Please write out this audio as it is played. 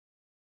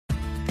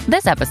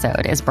This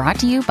episode is brought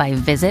to you by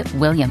Visit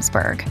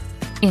Williamsburg.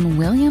 In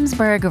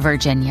Williamsburg,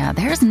 Virginia,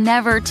 there's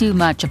never too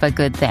much of a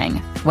good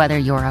thing. Whether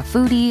you're a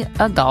foodie,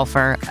 a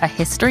golfer, a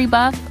history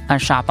buff, a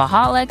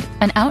shopaholic,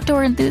 an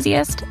outdoor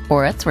enthusiast,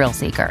 or a thrill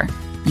seeker,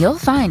 you'll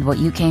find what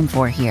you came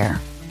for here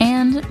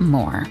and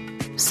more.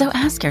 So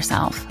ask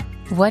yourself,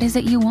 what is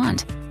it you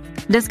want?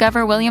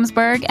 Discover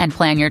Williamsburg and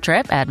plan your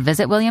trip at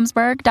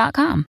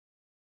visitwilliamsburg.com.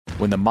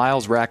 When the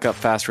miles rack up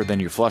faster than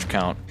your flush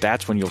count,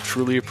 that's when you'll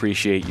truly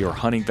appreciate your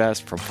hunting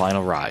vest from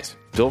Final Rise.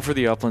 Built for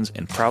the uplands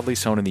and proudly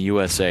sewn in the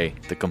USA,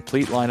 the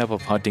complete lineup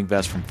of hunting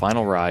vests from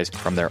Final Rise,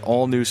 from their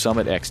all-new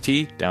Summit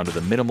XT down to the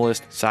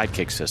minimalist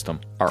Sidekick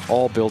system, are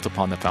all built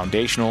upon the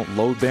foundational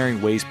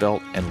load-bearing waist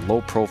belt and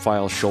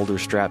low-profile shoulder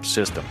strap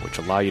system, which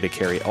allow you to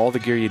carry all the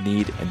gear you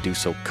need and do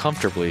so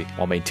comfortably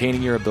while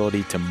maintaining your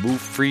ability to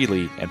move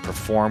freely and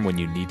perform when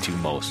you need to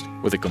most.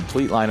 With a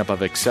complete lineup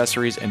of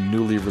accessories and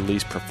newly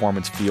released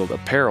performance field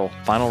apparel,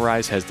 Final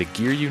Rise has the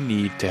gear you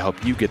need to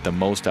help you get the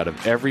most out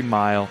of every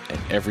mile and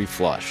every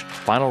flush.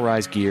 Final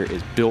Rise gear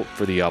is built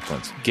for the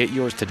uplands. Get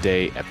yours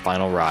today at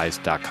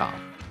finalrise.com.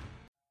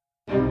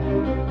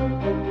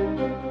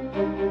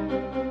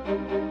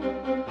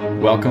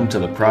 Welcome to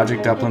the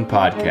Project Upland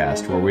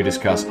podcast, where we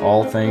discuss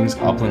all things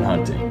upland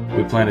hunting.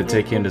 We plan to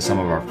take you into some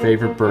of our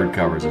favorite bird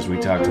covers as we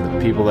talk to the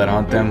people that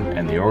hunt them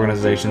and the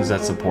organizations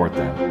that support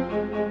them.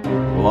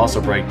 We'll also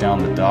break down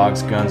the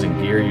dogs, guns,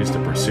 and gear used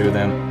to pursue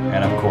them,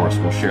 and of course,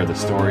 we'll share the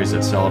stories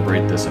that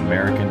celebrate this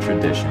American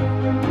tradition.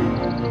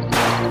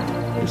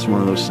 It's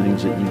one of those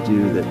things that you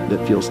do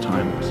that feels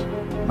timeless.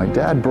 My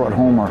dad brought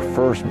home our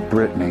first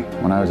Brittany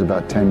when I was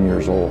about 10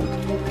 years old.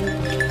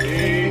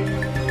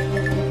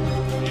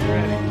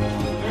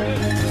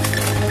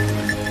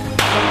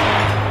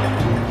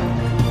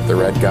 The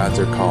red gods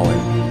are calling,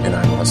 and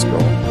I must go.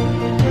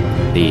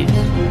 These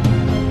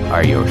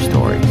are your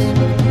stories.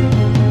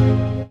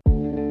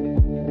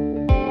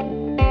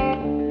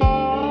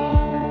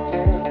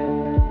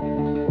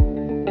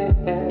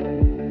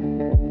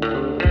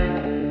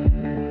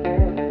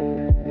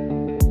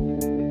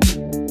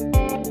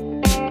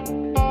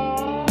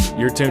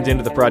 You're tuned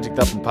into the Project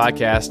Upland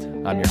podcast.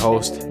 I'm your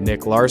host,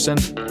 Nick Larson.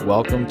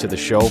 Welcome to the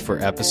show for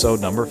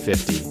episode number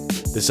 50.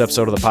 This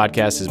episode of the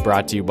podcast is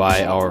brought to you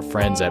by our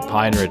friends at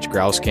Pine Ridge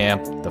Grouse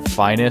Camp, the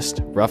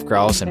finest rough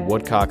grouse and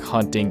woodcock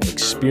hunting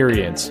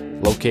experience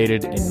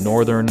located in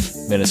northern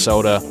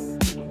Minnesota.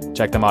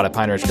 Check them out at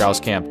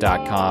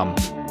pineridgegrousecamp.com.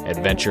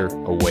 Adventure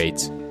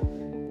awaits.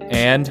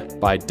 And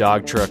by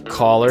Dogtra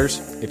Collars.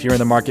 If you're in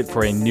the market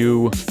for a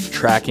new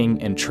tracking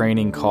and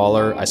training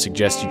collar, I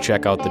suggest you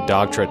check out the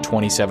Dogtra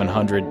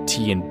 2700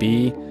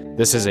 T&B.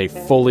 This is a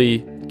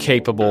fully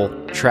capable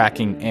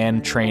tracking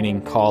and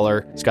training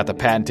collar. It's got the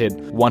patented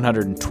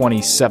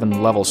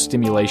 127-level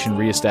stimulation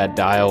rheostat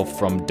dial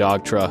from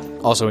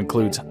Dogtra. Also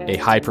includes a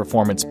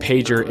high-performance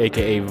pager,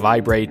 aka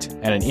vibrate,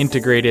 and an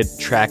integrated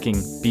tracking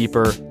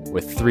beeper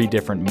with 3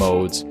 different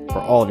modes for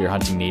all of your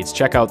hunting needs.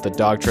 Check out the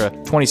Dogtra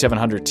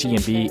 2700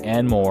 T&B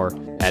and more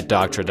at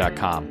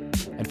Dogtra.com.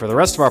 And for the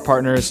rest of our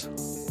partners,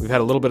 we've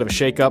had a little bit of a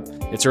shakeup.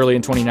 It's early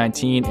in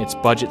 2019. It's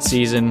budget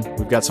season.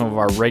 We've got some of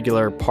our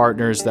regular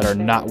partners that are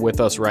not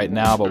with us right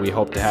now, but we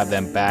hope to have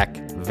them back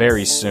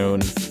very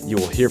soon. You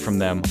will hear from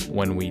them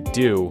when we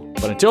do.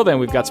 But until then,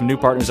 we've got some new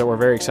partners that we're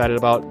very excited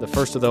about. The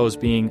first of those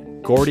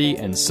being Gordy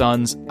 &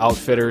 Sons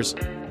Outfitters.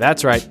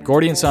 That's right,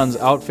 Gordy & Sons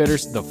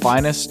Outfitters, the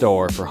finest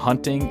store for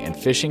hunting and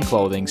fishing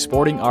clothing,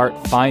 sporting art,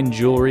 fine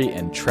jewelry,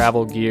 and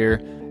travel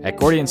gear. At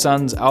Gordy &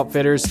 Sons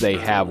Outfitters, they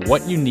have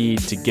what you need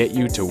to get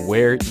you to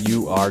where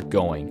you are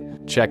going.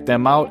 Check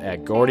them out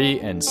at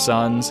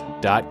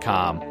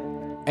gordyandsons.com.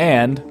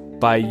 And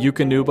by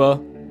Eukanuba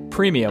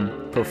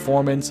Premium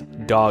Performance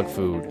Dog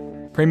Food.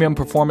 Premium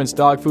performance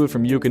dog food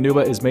from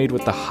Eukanuba is made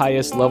with the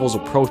highest levels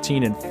of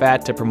protein and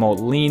fat to promote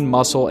lean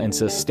muscle and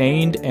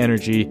sustained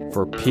energy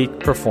for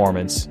peak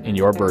performance in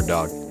your bird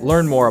dog.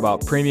 Learn more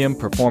about premium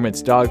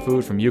performance dog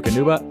food from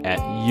Eukanuba at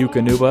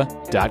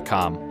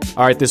eukanuba.com.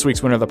 All right, this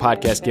week's winner of the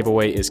podcast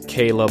giveaway is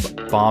Caleb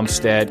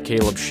Bomstead.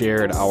 Caleb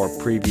shared our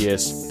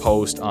previous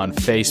post on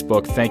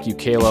Facebook. Thank you,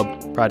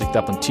 Caleb. Project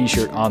Upland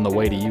t-shirt on the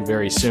way to you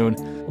very soon.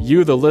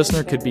 You, the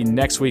listener, could be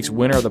next week's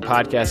winner of the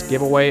podcast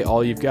giveaway.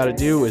 All you've got to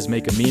do is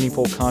make a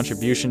meaningful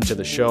contribution to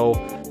the show.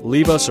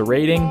 Leave us a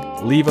rating,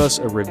 leave us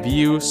a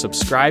review,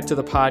 subscribe to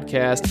the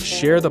podcast,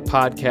 share the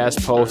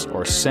podcast post,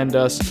 or send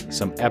us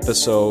some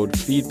episode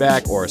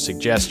feedback or a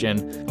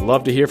suggestion.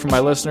 Love to hear from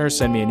my listeners.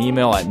 Send me an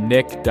email at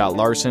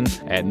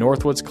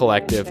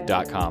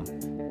nick.larson@northwoodscollective.com.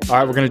 All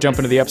right, we're going to jump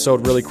into the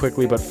episode really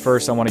quickly, but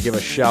first I want to give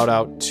a shout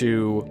out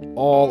to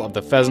all of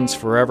the Pheasants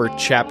Forever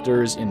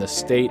chapters in the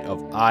state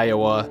of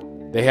Iowa.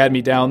 They had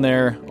me down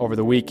there over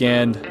the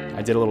weekend. I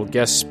I did a little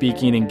guest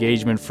speaking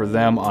engagement for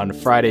them on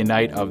Friday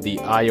night of the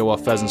Iowa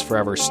Pheasants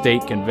Forever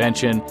State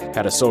Convention.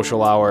 Had a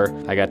social hour.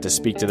 I got to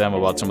speak to them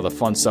about some of the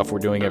fun stuff we're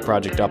doing at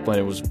Project Upland.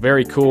 It was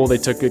very cool. They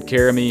took good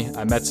care of me.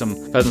 I met some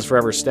Pheasants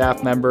Forever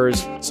staff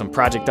members, some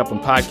Project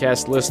Upland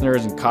podcast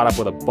listeners, and caught up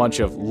with a bunch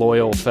of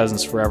loyal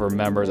Pheasants Forever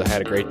members. I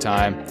had a great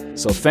time.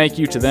 So thank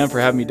you to them for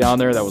having me down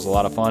there. That was a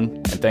lot of fun.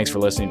 And thanks for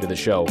listening to the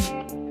show.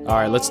 All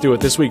right, let's do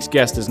it. This week's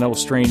guest is no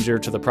stranger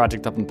to the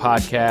Project Upland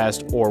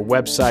podcast or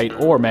website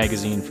or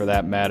magazine for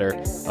that matter.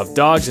 Of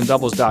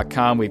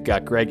dogsanddoubles.com, we've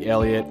got Greg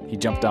Elliott. He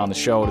jumped on the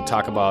show to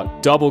talk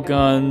about double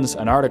guns,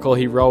 an article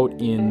he wrote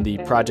in the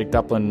Project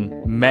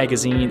Upland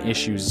magazine,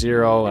 issue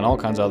 0, and all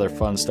kinds of other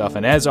fun stuff.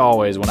 And as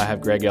always, when I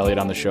have Greg Elliott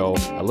on the show,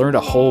 I learned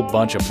a whole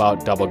bunch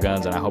about double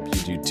guns, and I hope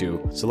you do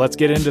too. So let's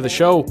get into the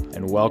show,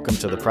 and welcome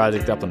to the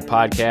Project Upland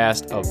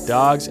podcast of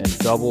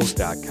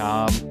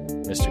dogsanddoubles.com,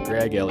 Mr.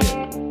 Greg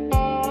Elliott.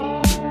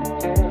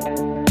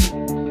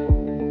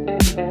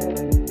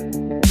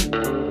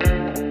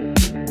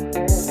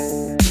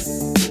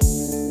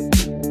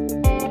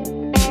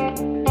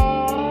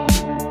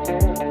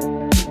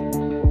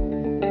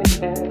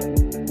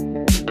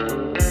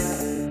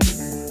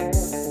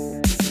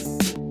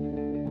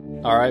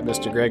 All right,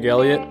 Mr. Greg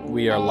Elliott,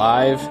 we are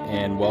live,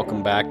 and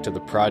welcome back to the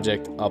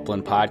Project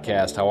Upland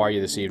podcast. How are you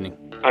this evening?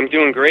 I'm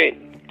doing great.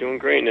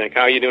 Nick.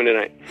 How are you doing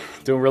tonight?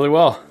 Doing really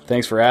well.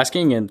 Thanks for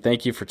asking, and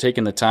thank you for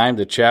taking the time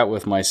to chat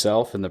with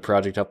myself and the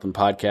Project Upland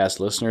podcast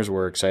listeners.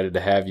 We're excited to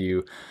have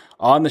you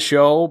on the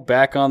show,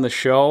 back on the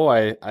show.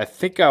 I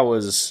think I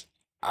was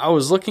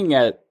looking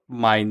at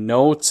my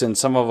notes and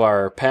some of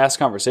our past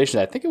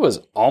conversations. I think it was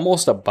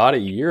almost about a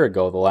year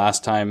ago the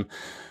last time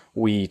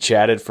we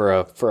chatted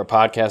for a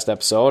podcast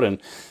episode, and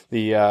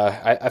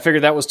I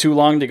figured that was too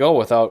long to go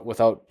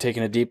without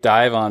taking a deep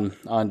dive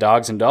on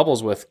Dogs and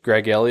Doubles with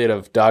Greg Elliott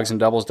of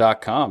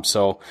dogsanddoubles.com.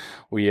 So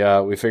we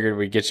figured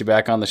we'd get you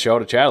back on the show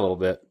to chat a little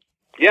bit.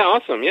 Yeah,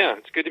 awesome. Yeah,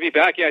 it's good to be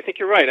back. Yeah, I think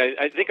you're right.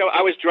 I think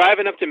I was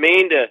driving up to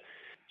Maine I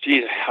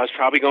was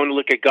probably going to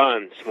look at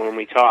guns when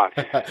we talked.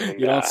 And,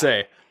 you don't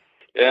say.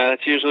 Yeah,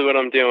 that's usually what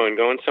I'm doing,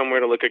 going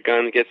somewhere to look at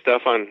guns, get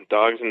stuff on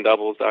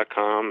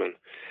dogsanddoubles.com, and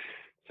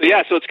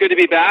so it's good to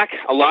be back.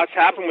 A lot's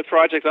happened with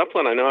Project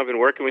Upland. I know I've been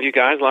working with you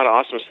guys. A lot of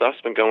awesome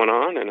stuff's been going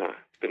on, and I've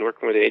been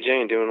working with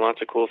AJ and doing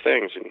lots of cool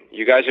things. And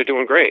you guys are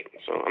doing great,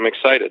 so I'm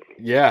excited.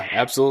 Yeah,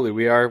 absolutely.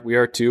 We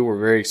are too. We're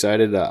very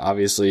excited.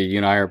 Obviously, you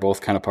and I are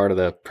both kind of part of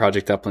the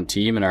Project Upland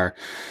team and our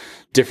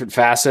different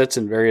facets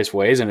in various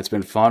ways, and it's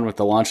been fun with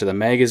the launch of the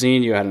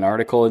magazine. You had an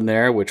article in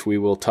there, which we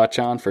will touch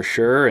on for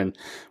sure, and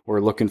we're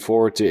looking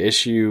forward to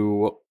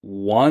issue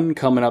 1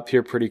 coming up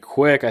here pretty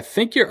quick. I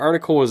think your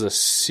article was a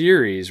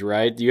series,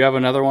 right? Do you have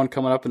another one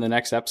coming up in the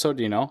next episode,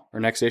 do you know, or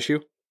next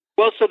issue?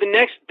 Well, so the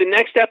next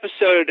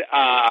episode,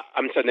 not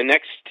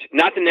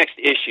the next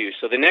issue.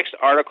 So the next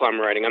article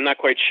I'm writing, I'm not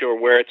quite sure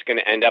where it's going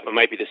to end up. It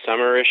might be the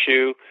summer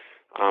issue.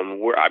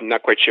 I'm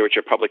not quite sure what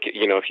your public,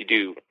 if you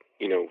do,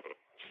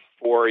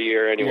 4 a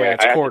year anyway. Yeah,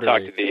 it's quarterly. I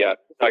have to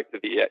talk to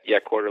the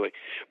quarterly.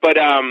 But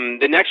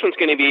the next one's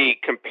going to be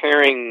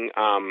comparing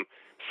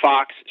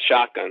Fox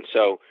shotguns.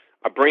 So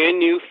a brand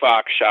new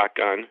Fox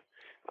shotgun,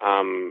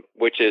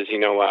 which is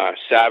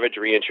Savage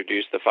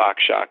reintroduced the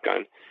Fox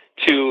shotgun,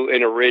 to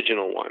an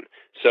original one.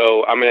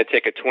 So I'm going to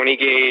take a 20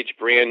 gauge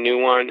brand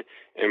new one,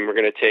 and we're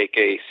going to take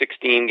a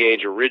 16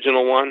 gauge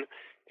original one,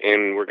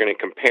 and we're going to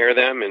compare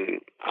them. And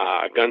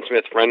a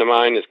gunsmith friend of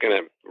mine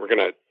we're going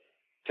to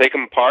take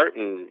them apart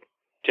and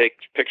take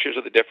pictures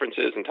of the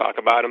differences and talk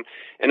about them.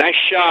 And I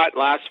shot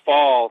last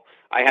fall.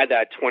 I had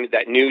that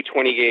new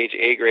 20 gauge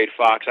A grade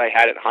Fox. I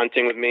had it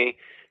hunting with me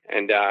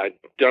and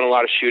done a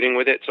lot of shooting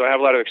with it, so I have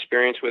a lot of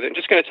experience with it. I'm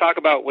just going to talk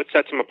about what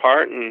sets them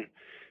apart and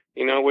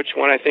which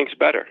one I think's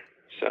better.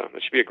 So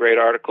that should be a great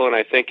article, and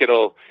I think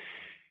it'll.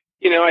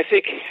 I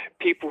think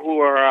people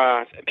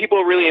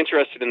are really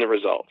interested in the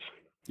results.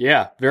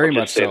 Yeah, very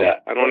much so.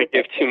 That. I don't want to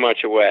give too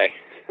much away.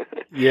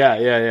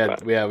 Yeah.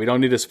 We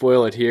don't need to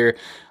spoil it here.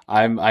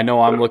 I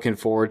know I'm looking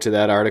forward to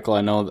that article. I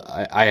know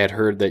I had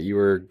heard that you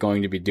were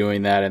going to be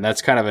doing that, and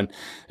that's kind of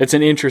it's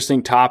an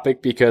interesting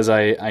topic because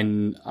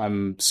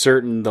I'm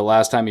certain the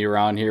last time you were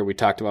on here we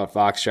talked about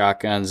Fox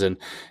shotguns, and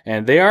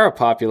they are a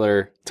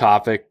popular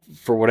topic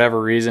for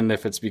whatever reason.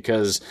 If it's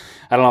because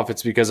I don't know if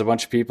it's because a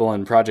bunch of people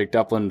in Project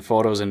Upland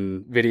photos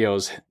and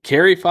videos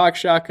carry Fox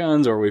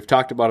shotguns, or we've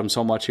talked about them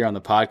so much here on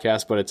the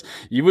podcast. But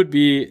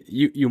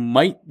you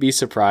might be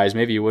surprised,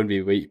 maybe you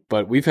wouldn't be,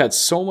 but we've had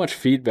so much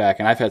feedback,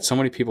 and I've had so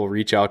many people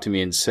reach out to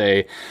me and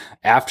say,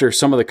 after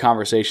some of the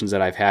conversations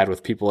that I've had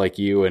with people like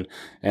you and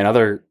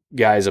other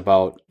guys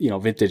about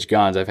vintage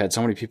guns, I've had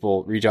so many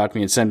people reach out to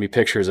me and send me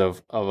pictures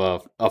of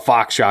a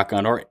Fox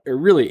shotgun or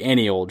really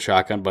any old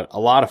shotgun, but a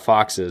lot of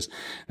Foxes.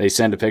 They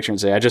send a picture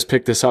and say, I just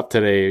picked this up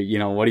today,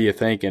 what do you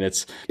think? And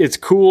it's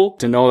cool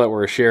to know that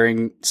we're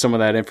sharing some of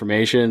that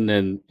information,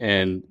 and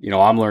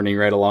I'm learning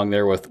right along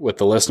there with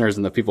the listeners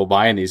and the people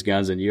buying these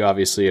guns, and you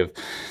obviously have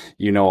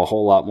a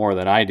whole lot more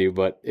than I do,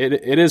 but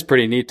it is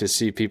pretty neat to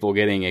see people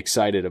getting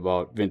excited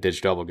about vintage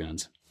double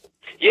guns.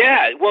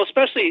 Yeah, well,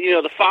 especially,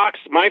 the Fox,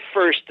 my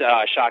first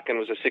shotgun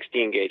was a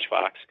 16 gauge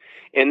Fox.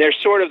 And they're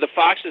sort of, the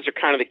Foxes are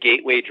kind of the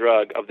gateway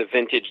drug of the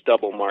vintage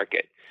double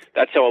market.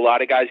 That's how a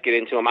lot of guys get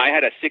into them. I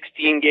had a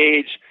 16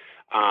 gauge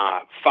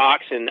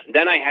Fox, and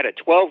then I had a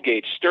 12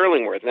 gauge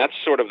Sterlingworth. And that's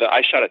sort of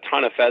I shot a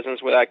ton of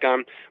pheasants with that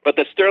gun. But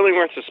the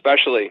Sterlingworths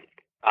especially,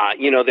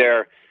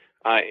 they're,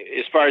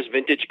 as far as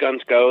vintage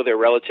guns go, they're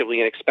relatively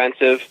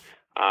inexpensive.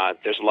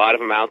 There's a lot of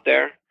them out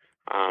there.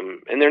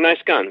 And they're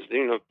nice guns.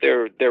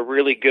 They're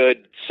really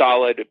good,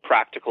 solid,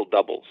 practical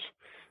doubles.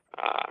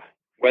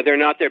 Whether or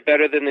not they're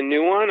better than the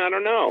new one, I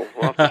don't know.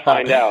 We'll have to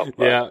find out.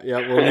 Yeah,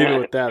 we'll leave it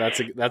with that.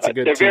 That's a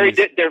good.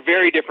 They're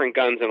very different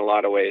guns in a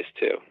lot of ways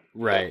too.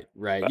 Right.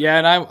 Yeah,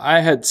 and I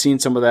had seen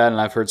some of that,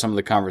 and I've heard some of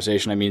the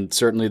conversation. I mean,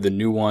 certainly the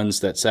new ones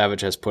that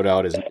Savage has put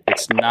out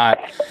it's not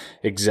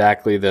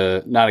exactly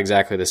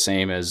the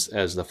same as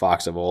the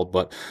Fox of old.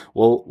 But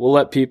we'll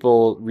let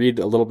people read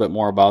a little bit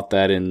more about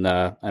that in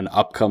an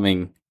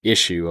upcoming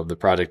issue of the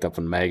Project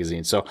Upland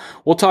magazine. So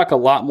we'll talk a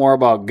lot more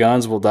about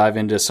guns. We'll dive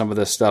into some of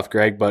this stuff,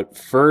 Greg. But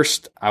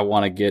first, I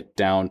want to get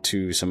down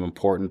to some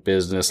important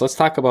business. Let's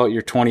talk about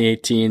your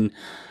 2018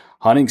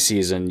 hunting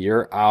season.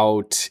 You're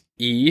out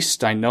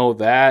east. I know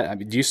that. I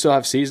mean, do you still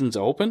have seasons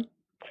open?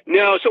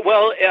 No. So,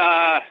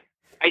 I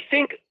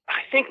think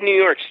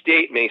New York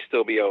State may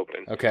still be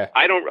open. Okay.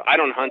 I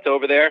don't hunt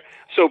over there.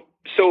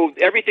 So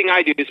everything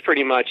I do is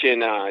pretty much in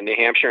New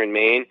Hampshire and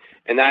Maine,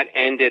 and that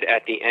ended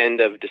at the end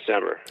of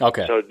December.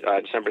 Okay. So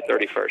December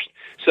 31st.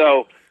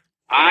 So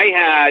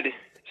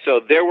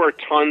there were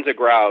tons of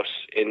grouse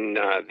in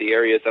the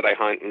areas that I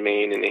hunt in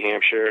Maine and New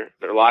Hampshire.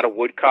 There are a lot of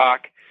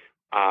woodcock.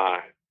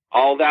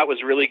 All that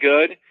was really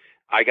good.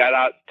 I got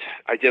out.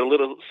 I did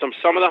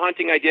some of the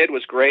hunting I did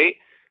was great,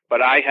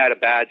 but I had a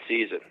bad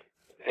season.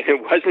 And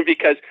it wasn't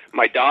because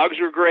my dogs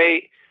were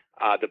great,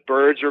 the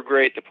birds were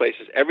great, the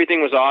places,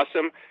 everything was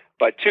awesome.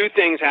 But two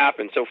things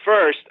happened. So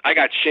first, I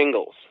got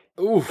shingles.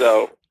 Oof.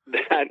 So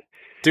that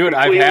Dude,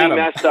 I've had them.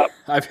 Messed up.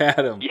 I've had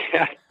them.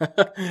 Yeah,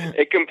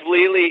 it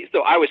completely.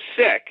 So I was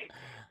sick,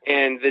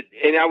 and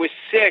I was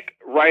sick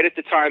right at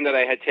the time that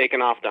I had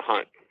taken off to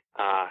hunt.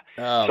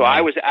 So man.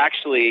 I was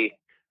actually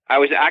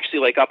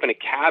like up in a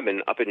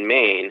cabin up in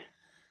Maine,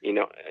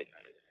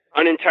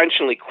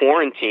 unintentionally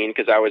quarantined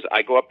because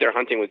I go up there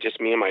hunting with just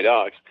me and my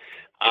dogs.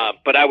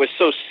 But I was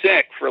so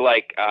sick for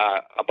like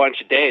a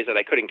bunch of days that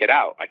I couldn't get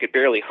out. I could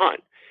barely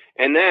hunt.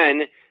 And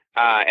then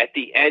at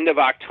the end of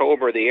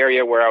October, the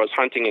area where I was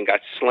hunting and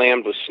got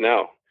slammed with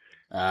snow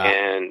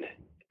and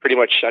pretty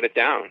much shut it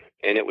down.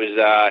 And it was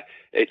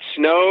it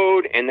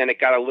snowed, and then it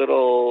got a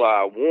little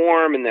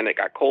warm, and then it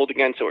got cold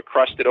again, so it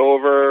crusted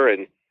over,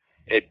 and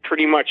it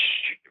pretty much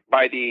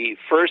by the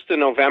 1st of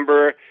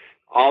November,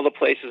 all the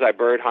places I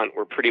bird hunt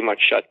were pretty much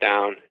shut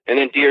down. And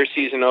then deer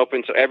season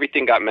opened, so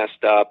everything got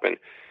messed up. And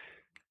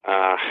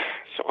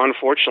so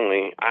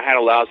unfortunately, I had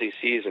a lousy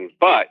season.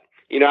 But,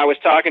 I was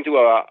talking to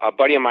a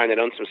buddy of mine that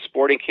owns some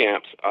sporting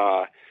camps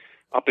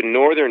up in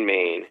northern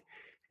Maine,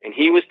 and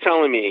he was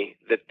telling me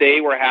that they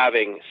were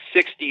having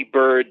 60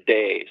 bird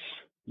days.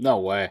 No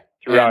way.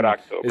 Throughout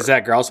October. Is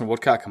that grouse and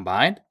woodcock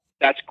combined?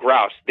 That's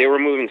grouse. They were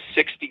moving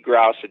 60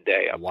 grouse a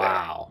day up there.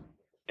 Wow.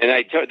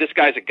 And this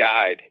guy's a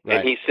guide, right.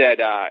 And he said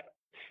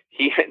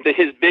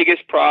his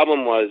biggest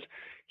problem was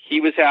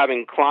he was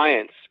having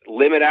clients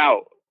limit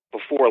out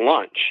before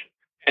lunch,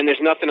 and there's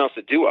nothing else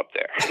to do up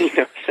there.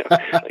 So,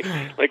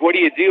 like what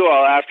do you do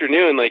all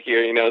afternoon? Like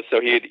so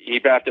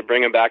he'd have to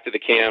bring him back to the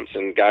camps,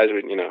 and guys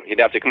would he'd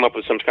have to come up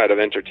with some kind of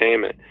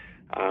entertainment.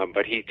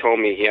 But he told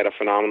me he had a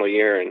phenomenal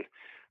year, and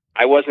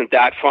I wasn't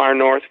that far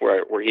north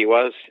where he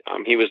was.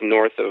 He was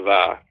north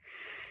of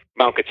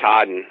Mount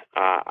Katahdin.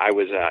 I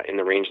was in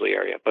the Rangeley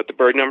area, but the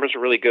bird numbers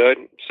were really good.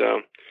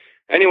 So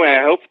anyway,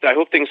 I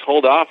hope things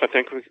hold off. I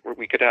think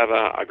we could have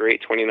a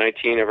great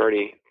 2019. I've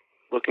already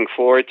looking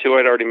forward to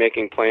it, already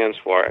making plans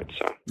for it.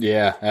 So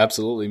yeah,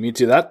 absolutely. Me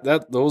too.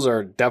 Those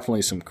are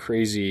definitely some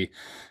crazy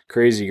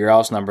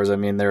grouse numbers. I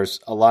mean, there's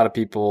a lot of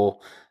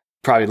people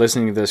probably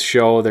listening to this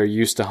show. They're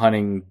used to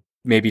hunting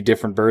maybe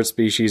different bird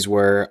species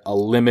where a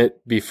limit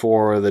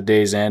before the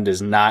day's end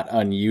is not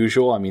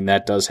unusual. I mean,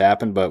 that does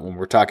happen, but when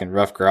we're talking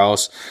rough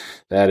grouse,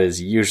 that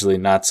is usually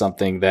not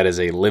something that is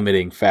a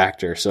limiting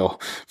factor. So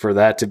for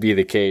that to be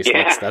the case,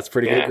 that's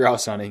pretty good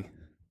grouse hunting.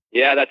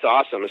 Yeah, that's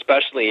awesome.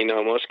 Especially,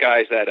 most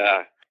guys that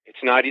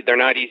they're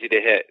not easy to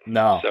hit.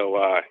 No.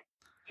 So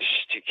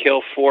to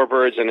kill 4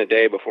 birds in a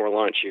day before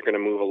lunch, you're going to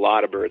move a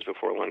lot of birds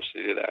before lunch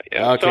to do that.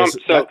 Yeah. Okay.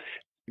 So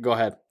go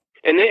ahead.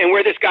 And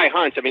where this guy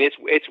hunts, I mean,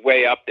 it's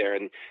way up there.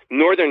 And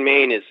northern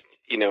Maine is,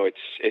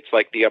 it's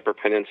like the Upper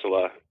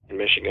Peninsula in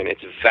Michigan.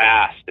 It's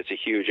vast. It's a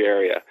huge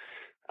area.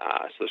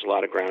 So there's a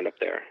lot of ground up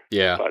there.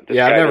 Yeah. I've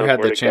never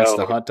had the chance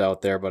to hunt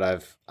out there, but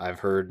I've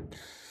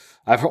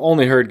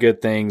only heard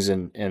good things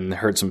and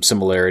heard some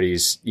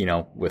similarities,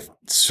 with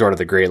sort of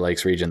the Great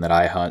Lakes region that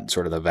I hunt,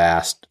 sort of the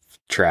vast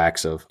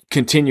tracks of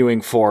continuing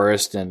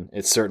forest, and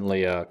it's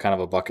certainly a kind of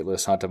a bucket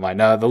list hunt of mine.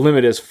 Now the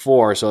limit is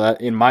 4, so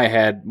that in my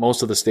head,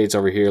 most of the states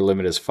over here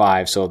limit is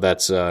 5, so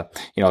that's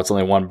it's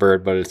only one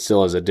bird, but it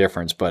still is a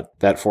difference. But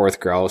that 4th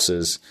grouse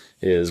is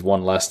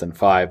one less than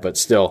 5, but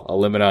still a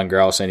limit on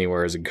grouse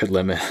anywhere is a good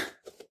limit.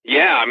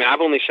 Yeah, I mean,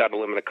 I've only shot a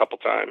limit a couple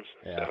times.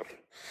 Yeah. So.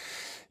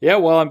 Yeah,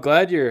 well, I'm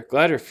glad you're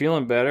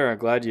feeling better. I'm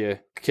glad you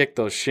kicked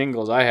those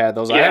shingles. I had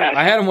those. Yeah.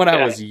 I had them when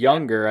I was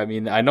younger. I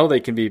mean, I know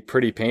they can be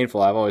pretty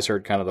painful. I've always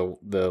heard kind of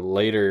the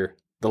later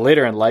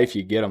in life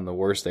you get them, the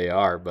worse they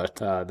are. But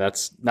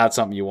that's not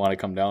something you want to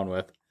come down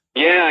with.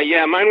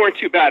 Yeah, mine weren't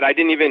too bad. I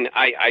didn't even.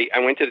 I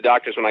went to the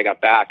doctors when I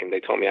got back, and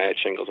they told me I had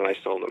shingles, and I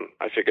told them.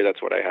 I figured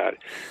that's what I had.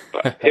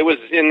 But it was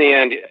in the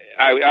end.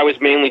 I was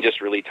mainly just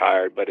really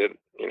tired, but it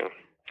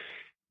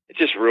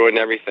just ruined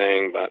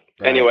everything. But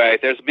anyway,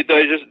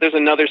 there's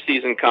another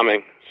season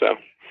coming. So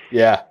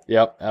yeah,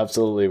 yep,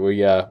 absolutely.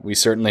 We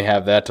certainly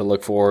have that to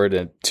look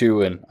forward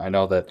to, and I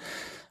know that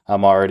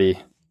I'm already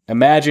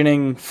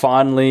imagining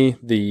fondly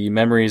the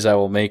memories I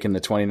will make in the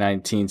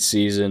 2019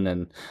 season,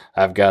 and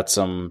I've got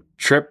some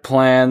trip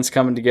plans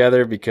coming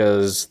together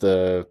because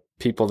the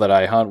people that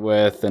I hunt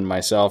with and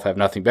myself have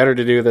nothing better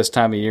to do this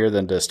time of year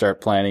than to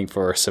start planning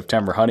for a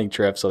September hunting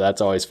trip. So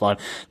that's always fun.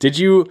 Did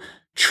you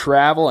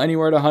travel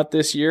anywhere to hunt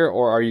this year,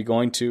 or are you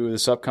going to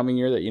this upcoming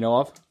year that you know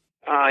of?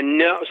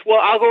 No. Well,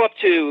 I'll go up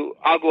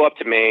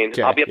to Maine.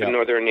 Okay, I'll be up in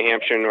northern New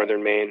Hampshire,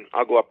 northern Maine.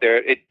 I'll go up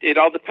there. It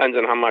all depends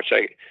on how much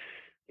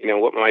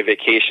what my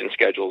vacation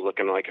schedule is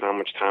looking like and how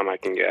much time I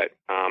can get.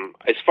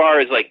 As far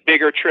as like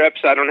bigger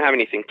trips, I don't have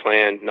anything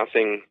planned.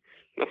 Nothing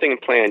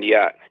planned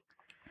yet.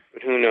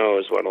 But who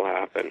knows what'll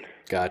happen?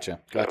 Gotcha.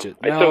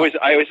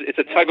 It's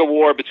a tug of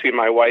war between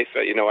my wife.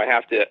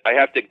 I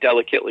have to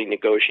delicately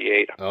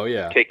negotiate. Oh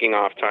yeah. Taking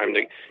off time,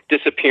 to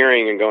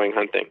disappearing and going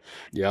hunting.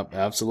 Yep,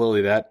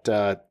 absolutely.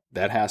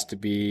 That has to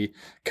be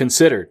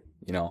considered.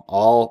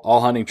 All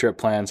hunting trip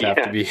plans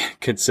have to be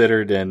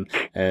considered and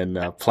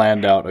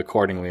planned out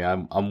accordingly.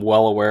 I'm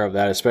well aware of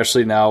that,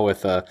 especially now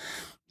with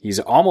he's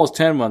almost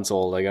 10 months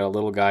old. I got a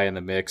little guy in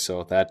the mix,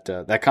 so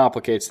that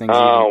complicates things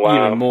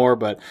even more.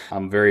 But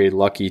I'm very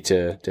lucky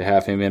to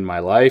have him in my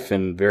life,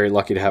 and very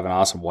lucky to have an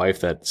awesome wife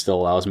that still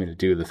allows me to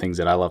do the things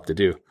that I love to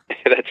do.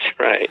 That's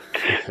right.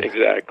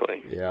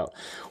 Exactly. Yeah.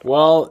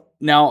 Well,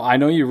 now I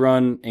know you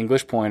run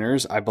English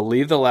pointers. I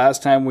believe the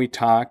last time we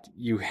talked,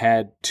 you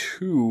had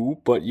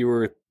 2, but you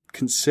were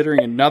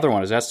considering another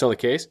one. Is that still the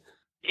case?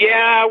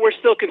 Yeah, we're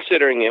still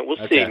considering it.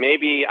 We'll Okay. see.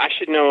 Maybe I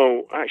should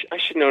know. I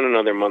should know in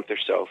another month or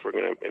so if we're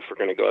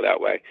gonna go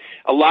that way.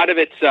 A lot of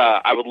it's.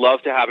 I would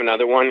love to have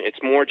another one.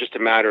 It's more just a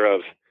matter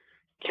of,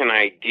 can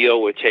I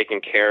deal with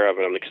taking care of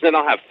them? Because then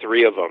I'll have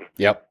 3 of them.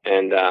 Yep.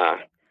 And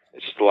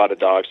it's just a lot of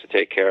dogs to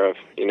take care of.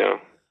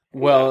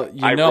 Well,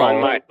 I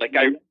run my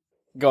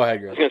Go ahead, I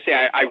Greg. was gonna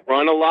say I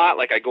run a lot.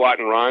 Like I go out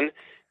and run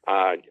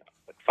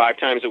 5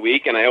 times a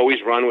week, and I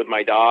always run with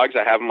my dogs.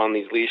 I have them on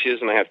these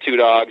leashes, and I have 2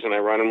 dogs, and I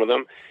run with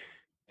them.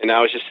 And I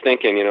was just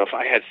thinking, if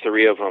I had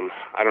 3 of them,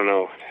 I don't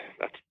know.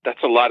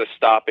 That's a lot of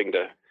stopping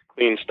to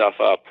clean stuff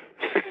up.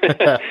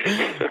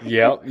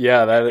 Yep.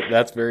 Yeah,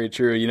 that's very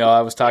true.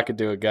 I was talking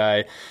to a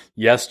guy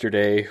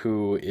yesterday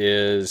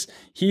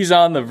he's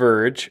on the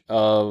verge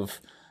of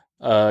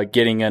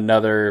getting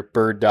another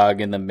bird dog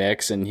in the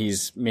mix, and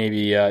he's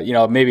maybe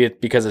maybe it's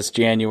because it's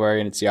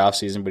January and it's the off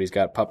season, but he's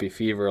got puppy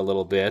fever a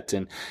little bit.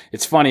 And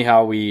it's funny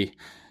how we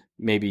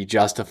maybe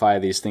justify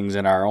these things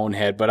in our own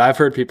head. But I've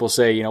heard people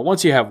say,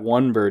 once you have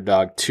 1 bird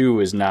dog, 2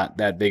 is not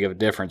that big of a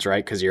difference,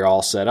 right? Because you're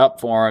all set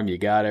up for them, you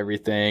got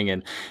everything.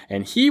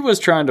 And he was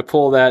trying to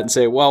pull that and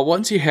say, well,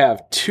 once you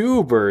have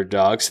 2 bird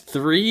dogs,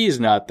 3 is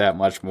not that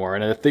much more.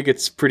 And I think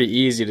it's pretty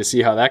easy to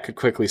see how that could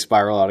quickly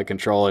spiral out of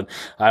control. And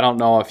I don't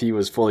know if he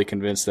was fully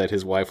convinced that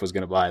his wife was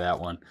going to buy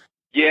that one.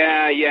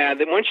 Yeah.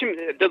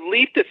 The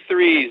leap to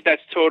 3s,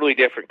 that's totally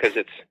different, because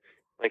it's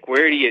like,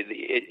 where do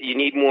you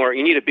need more?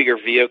 You need a bigger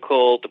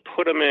vehicle to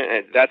put them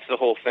in. That's the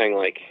whole thing.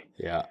 Like,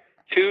 yeah,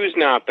 2's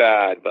not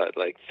bad, but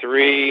like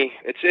 3,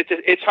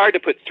 it's hard to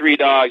put 3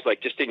 dogs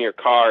like just in your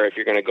car if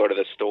you're going to go to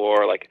the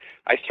store. Like,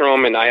 I throw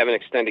them in. I have an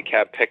extended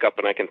cab pickup,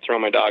 and I can throw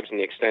my dogs in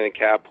the extended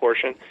cab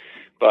portion.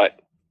 But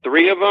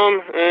 3 of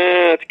them,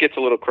 it gets a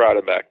little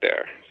crowded back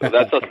there. So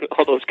that's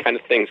all those kind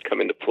of things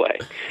come into play.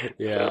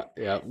 Yeah.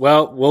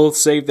 Well, we'll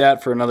save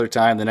that for another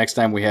time. The next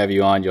time we have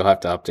you on, you'll have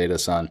to update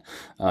us on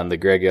the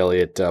Greg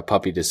Elliott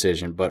puppy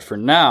decision. But for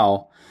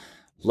now,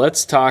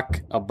 let's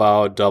talk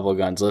about double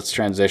guns. Let's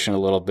transition a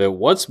little bit.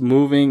 What's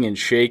moving and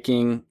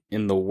shaking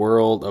in the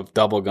world of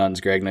double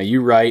guns, Greg? Now,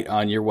 you write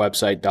on your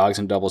website,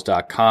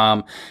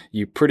 dogsanddoubles.com.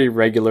 You pretty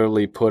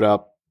regularly put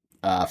up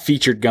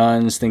featured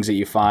guns, things that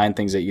you find,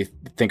 things that you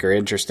think are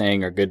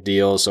interesting or good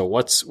deals. So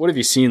what have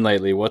you seen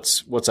lately?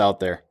 What's out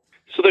there?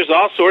 So there's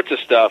all sorts of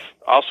stuff,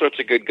 all sorts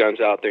of good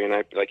guns out there.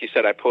 And like you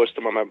said, I post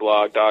them on my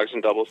blog,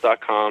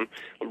 dogsanddoubles.com.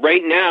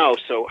 Right now,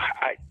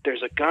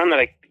 there's a gun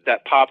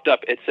that popped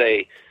up. It's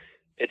a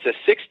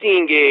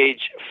 16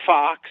 gauge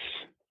Fox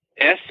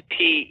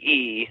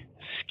SPE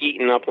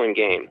Skeeton Upland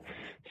game.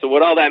 So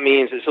what all that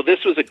means is, so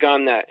this was a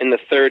gun that in the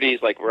 30s,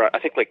 I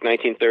think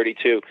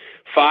 1932,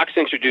 Fox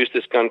introduced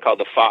this gun called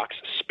the Fox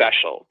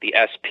Special, the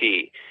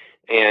SP.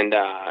 And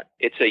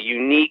it's a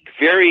unique,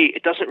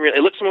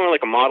 it looks more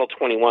like a Model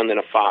 21 than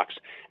a Fox.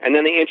 And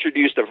then they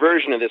introduced a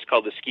version of this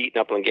called the Skeet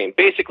and Upland Game.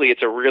 Basically,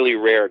 it's a really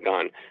rare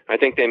gun. I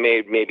think they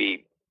made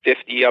maybe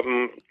 50 of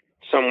them,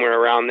 somewhere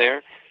around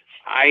there.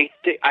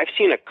 I've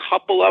seen a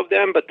couple of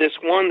them, but this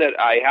one that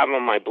I have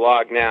on my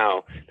blog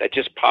now that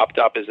just popped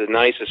up is the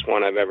nicest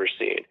one I've ever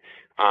seen.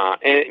 And,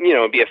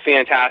 it'd be a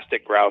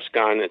fantastic grouse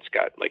gun. It's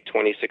got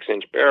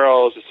 26-inch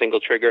barrels, a single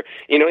trigger.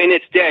 In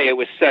its day, it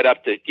was set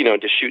up to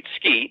shoot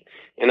skeet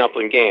and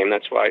upland game.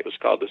 That's why it was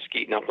called the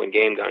Skeet and Upland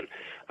Game gun.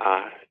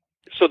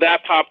 So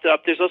that popped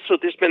up. There's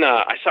been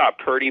I saw a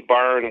Purdy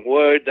Barn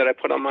Wood that I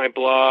put on my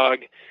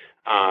blog.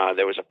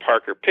 There was a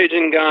Parker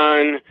Pigeon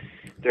gun.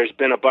 There's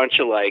been a bunch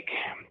of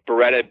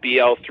Beretta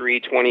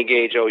BL3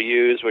 20-gauge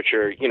OUs, which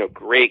are,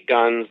 great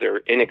guns. They're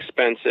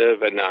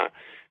inexpensive, and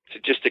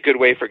it's just a good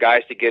way for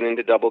guys to get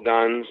into double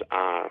guns.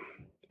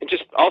 And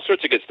just all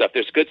sorts of good stuff.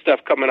 There's good stuff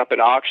coming up at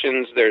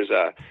auctions. There's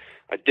a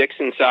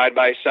Dixon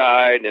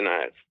side-by-side and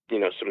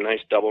some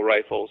nice double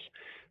rifles.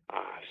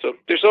 So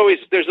there's always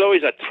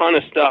a ton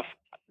of stuff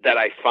that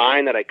I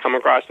find, that I come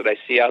across, that I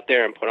see out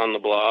there and put on the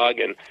blog.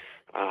 And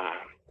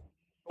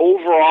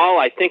overall,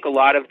 I think a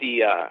lot of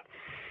the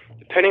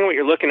depending on what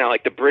you're looking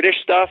at, the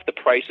British stuff, the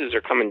prices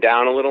are coming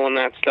down a little on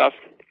that stuff.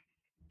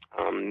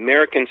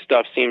 American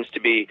stuff seems to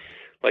be,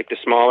 the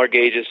smaller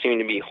gauges seem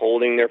to be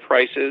holding their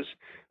prices,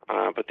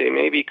 but they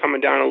may be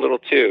coming down a little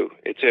too.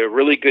 It's a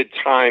really good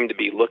time to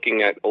be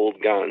looking at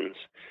old guns,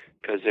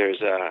 because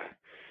there's a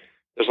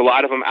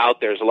lot of them out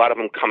there. There's a lot of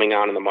them coming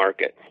on in the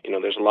market.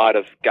 There's a lot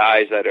of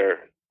guys that are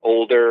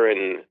older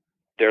and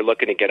they're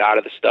looking to get out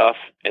of the stuff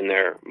and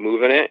they're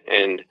moving it,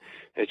 and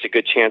it's a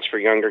good chance for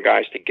younger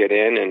guys to get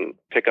in and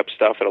pick up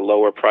stuff at a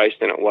lower price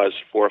than it was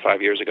 4 or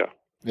 5 years ago.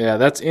 Yeah,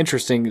 that's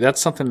interesting. That's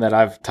something that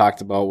I've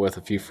talked about with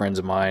a few friends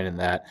of mine, and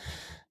that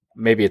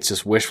maybe it's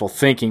just wishful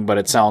thinking, but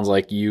it sounds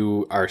like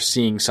you are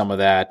seeing some of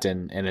that,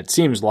 and it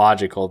seems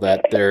logical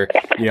that they're,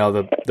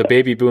 the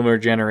baby boomer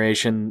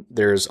generation,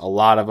 there's a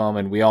lot of them,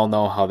 and we all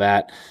know how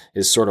that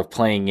is sort of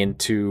playing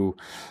into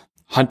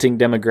hunting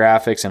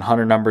demographics and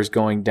hunter numbers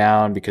going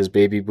down because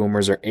baby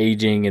boomers are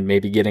aging and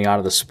maybe getting out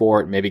of the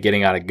sport, maybe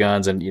getting out of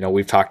guns. And,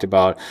 we've talked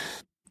about,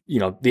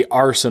 the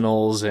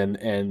arsenals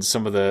and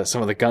some of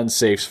the gun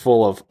safes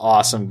full of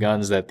awesome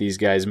guns that these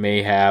guys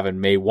may have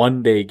and may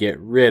one day get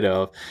rid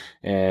of.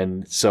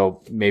 And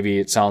so maybe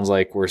it sounds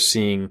like we're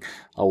seeing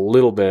a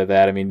little bit of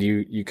that. I mean,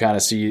 do you kind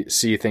of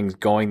see things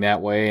going that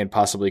way and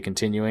possibly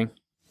continuing?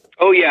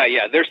 Oh yeah.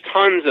 There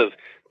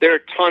are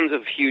tons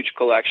of huge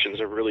collections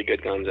of really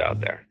good guns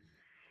out there.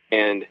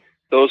 And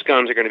those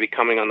guns are going to be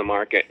coming on the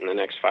market in the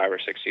next 5 or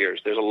 6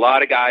 years. There's a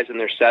lot of guys in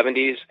their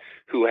 70s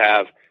who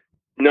have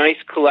nice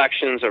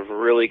collections of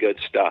really good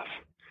stuff.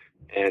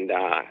 And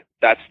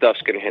that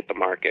stuff's going to hit the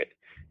market.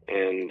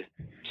 And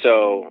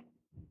so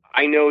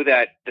I know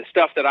that the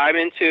stuff that I'm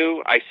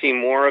into, I see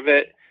more of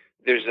it.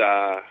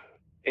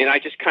 And I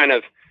just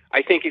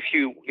I think if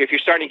you're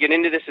starting to get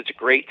into this, it's a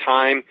great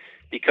time,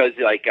 because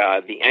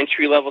the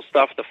entry level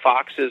stuff, the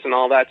Foxes and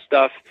all that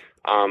stuff,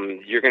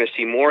 you're going to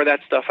see more of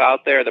that stuff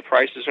out there. The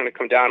prices are going to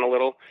come down a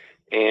little,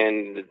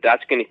 and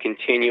that's going to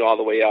continue all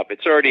the way up.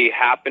 It's already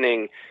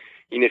happening.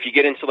 If you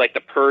get into the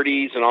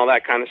Purdy's and all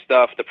that kind of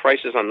stuff, the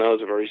prices on those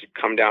have already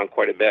come down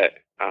quite a bit.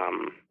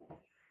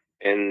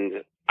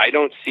 And I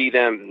don't see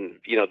them,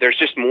 there's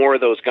just more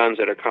of those guns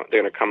that are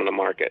going to come in the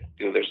market.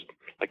 There's,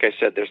 like I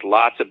said, there's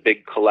lots of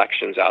big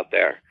collections out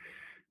there,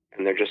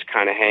 and they're just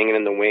kind of hanging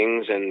in the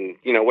wings. And,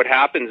 what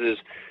happens is,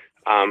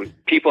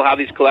 people have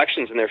these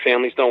collections and their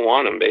families don't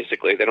want them.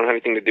 Basically, they don't have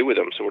anything to do with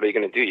them. So what are you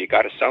going to do? You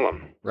got to sell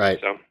them. Right.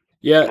 So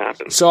yeah.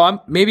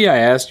 So maybe I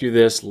asked you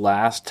this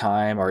last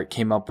time, or it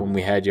came up when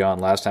we had you on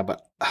last time,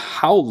 but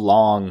how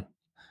long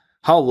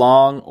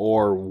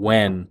or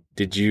when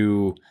did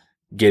you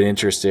get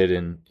interested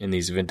in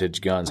these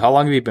vintage guns? How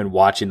long have you been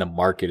watching the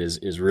market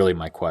is really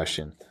my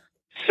question.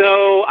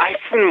 So I've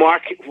been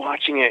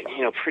watching it,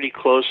 pretty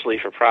closely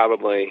for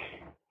probably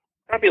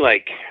I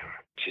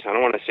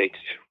don't want to say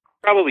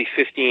probably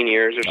 15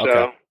 years or so.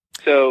 Okay.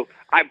 So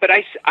I've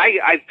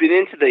been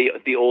into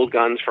the old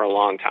guns for a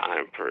long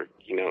time, for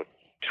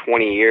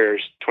 20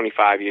 years,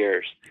 25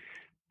 years.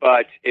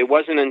 But it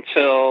wasn't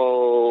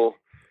until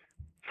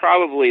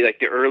probably the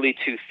early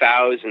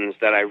 2000s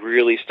that I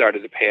really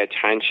started to pay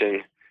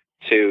attention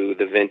to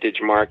the vintage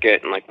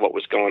market and what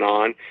was going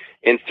on.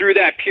 And through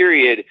that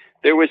period,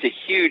 there was a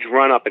huge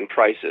run up in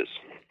prices.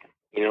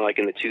 In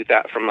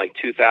the from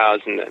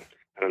 2000 to,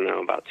 I don't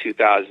know, about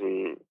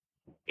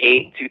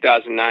 2008,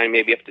 2009,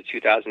 maybe up to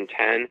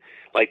 2010.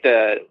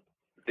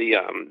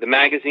 The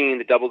magazine,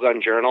 the Double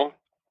Gun Journal,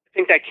 I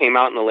think that came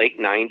out in the late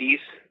 90s,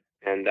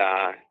 and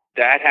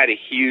that had a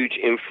huge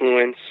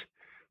influence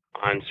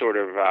on sort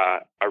of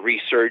a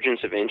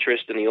resurgence of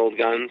interest in the old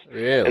guns.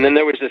 Really? And then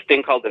there was this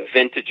thing called the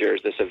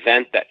Vintagers, this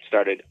event that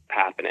started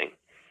happening,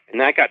 and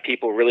that got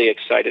people really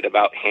excited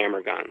about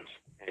hammer guns.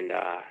 And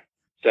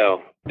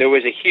so there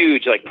was a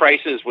huge, like,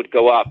 prices would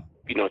go up,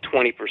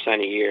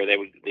 20% a year.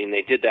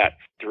 They did that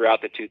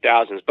throughout the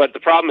 2000s. But the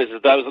problem is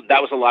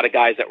that was a lot of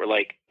guys that were,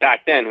 like,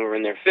 back then, who were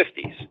in their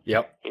 50s.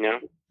 Yep. And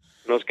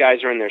those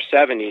guys are in their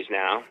 70s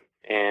now,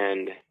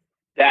 and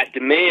that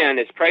demand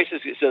is prices.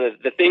 So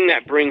the thing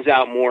that brings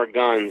out more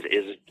guns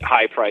is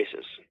high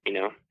prices,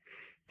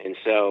 and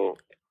so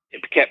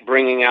it kept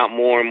bringing out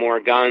more and more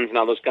guns, and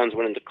all those guns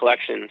went into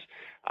collections.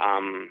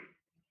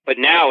 But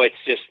now it's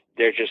just,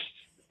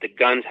 the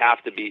guns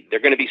they're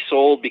going to be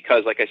sold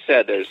because, like I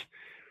said, there's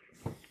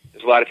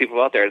a lot of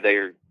people out there,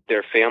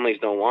 their families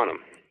don't want them.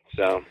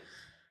 So.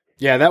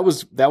 Yeah, that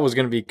was going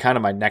to be kind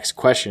of my next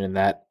question, in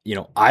that,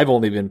 I've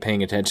only been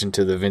paying attention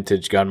to the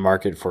vintage gun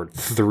market for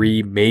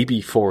 3,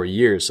 maybe 4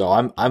 years.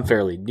 So I'm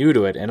fairly new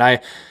to it. And I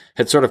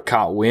had sort of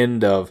caught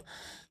wind of,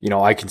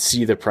 I can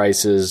see the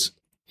prices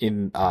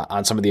in,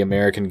 on some of the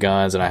American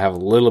guns, and I have a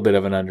little bit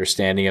of an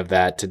understanding of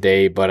that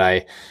today, but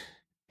I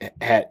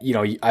had,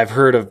 I've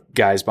heard of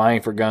guys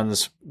buying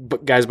guns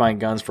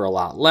for a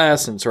lot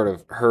less, and sort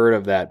of heard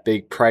of that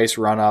big price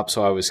run up.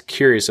 So I was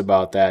curious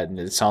about that. And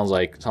it sounds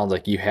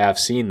like you have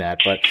seen that,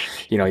 but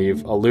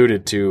you've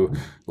alluded to,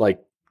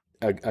 like,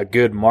 a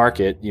good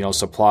market,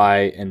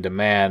 supply and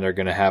demand are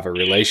going to have a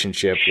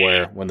relationship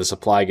where when the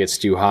supply gets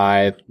too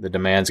high, the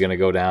demand's going to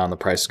go down, the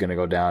price is going to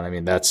go down. I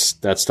mean, that's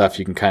stuff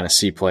you can kind of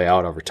see play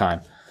out over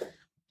time.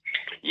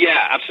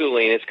 Yeah,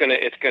 absolutely. And it's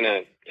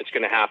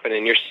gonna happen,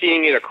 and you're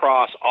seeing it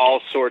across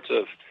all sorts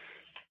of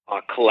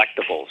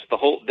collectibles.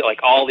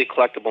 All the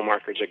collectible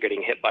markets are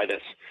getting hit by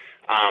this.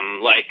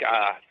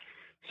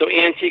 So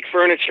antique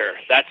furniture,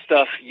 that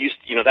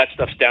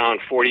stuff's down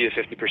 40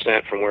 to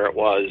 50% from where it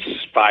was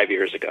 5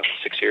 years ago,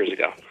 6 years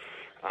ago.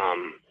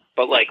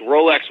 But like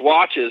Rolex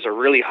watches are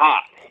really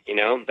hot.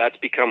 That's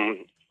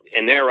become,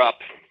 and they're up.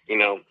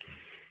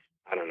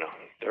 I don't know,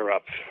 they're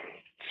up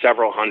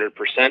several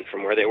 100%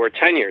 from where they were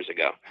 10 years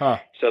ago. Huh.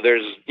 So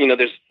there's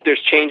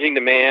changing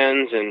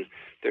demands, and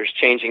there's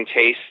changing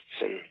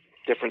tastes, and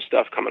different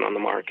stuff coming on the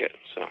market.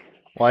 So.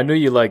 Well, I knew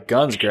you like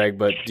guns, Greg,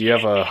 but do you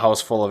have a house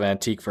full of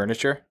antique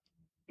furniture?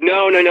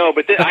 No.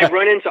 But I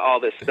run into all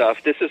this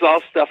stuff. This is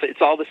all stuff.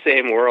 It's all the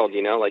same world,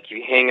 like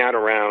you hang out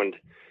around,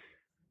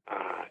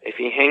 if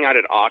you hang out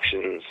at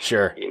auctions,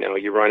 sure.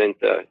 You run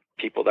into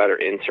people that are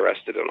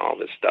interested in all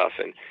this stuff.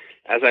 And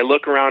as I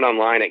look around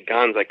online at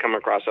guns, I come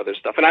across other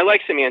stuff, and I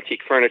like some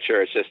antique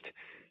furniture. It's just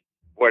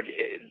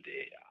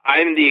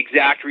I'm the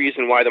exact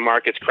reason why the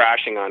market's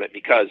crashing on it,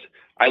 because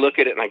I look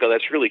at it and I go,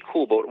 that's really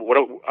cool, but what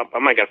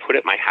am I going to put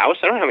it in my house?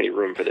 I don't have any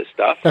room for this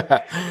stuff,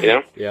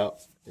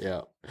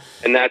 Yeah.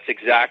 And that's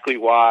exactly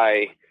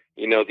why,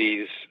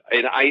 these,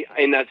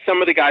 and that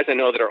some of the guys I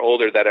know that are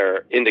older that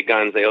are into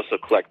guns, they also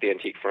collect the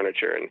antique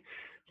furniture. And,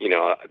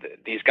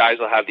 these guys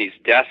will have these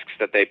desks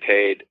that they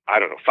paid, I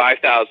don't know,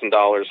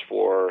 $5,000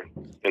 for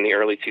in the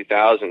early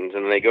 2000s. And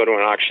then they go to an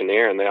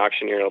auctioneer, and the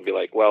auctioneer will be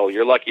like, well,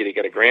 you're lucky to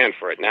get $1,000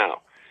 for it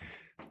now.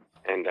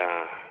 And,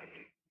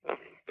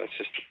 that's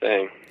just the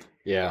thing.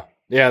 Yeah,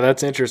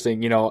 that's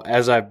interesting.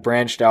 As I've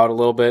branched out a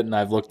little bit, and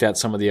I've looked at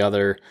some of the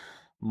other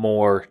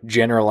more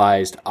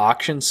generalized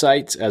auction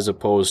sites, as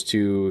opposed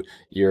to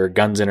your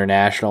Guns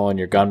International and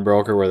your Gun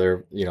Broker, where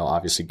they're,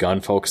 obviously gun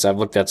focused. I've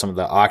looked at some of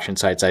the auction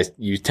sites.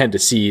 You tend to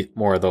see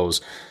more of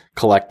those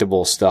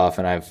collectible stuff,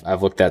 and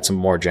I've looked at some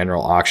more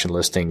general auction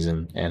listings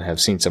and have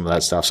seen some of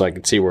that stuff. So I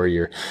can see where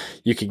you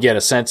could get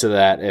a sense of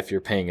that if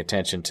you're paying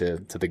attention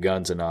to the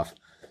guns enough.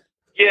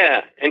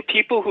 Yeah, and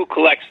people who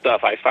collect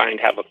stuff, I find,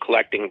 have a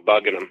collecting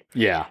bug in them.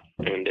 Yeah.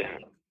 And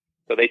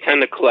so they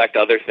tend to collect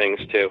other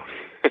things too.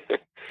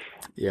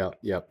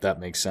 Yep, that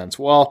makes sense.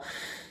 Well,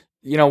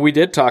 we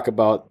did talk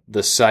about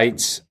the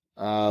sites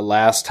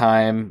last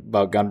time,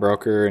 about Gun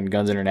Broker and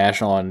Guns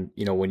International, and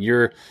when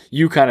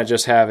you kind of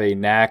just have a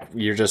knack,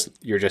 you're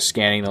just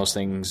scanning those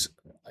things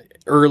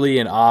early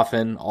and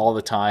often, all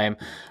the time.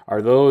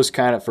 Are those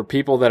kind of, for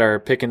people that are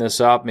picking this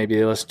up, maybe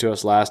they listened to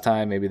us last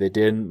time, maybe they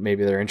didn't,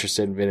 maybe they're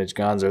interested in vintage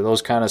guns, are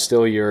those kind of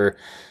still are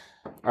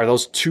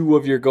those two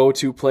of your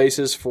go-to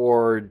places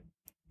for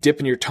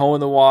dipping your toe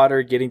in the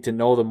water, getting to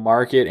know the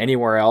market?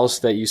 Anywhere else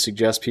that you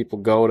suggest people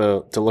go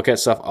to look at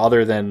stuff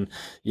other than,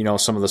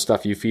 some of the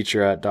stuff you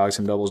feature at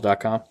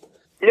dogsanddoubles.com?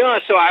 No,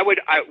 so I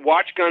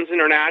watch Guns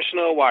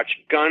International, watch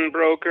Gun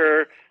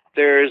Broker.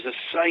 There's a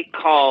site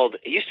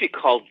it used to be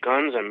called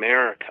Guns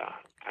America.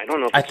 I don't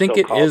know if I think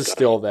it is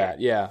still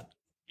that, yeah.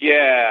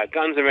 Yeah,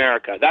 Guns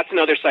America. That's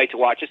another site to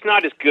watch. It's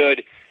not as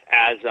good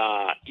as,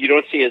 you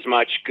don't see as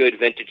much good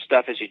vintage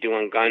stuff as you do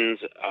on Gun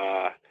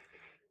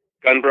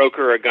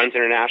Broker or Guns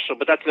International,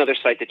 but that's another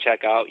site to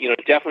check out.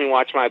 Definitely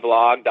watch my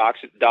blog,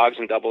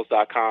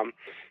 dogsanddoubles.com.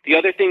 The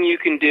other thing you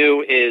can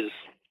do is,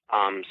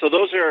 so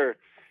those are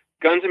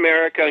Guns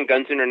America and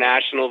Guns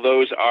International.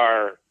 Those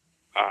are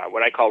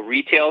what I call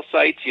retail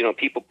sites.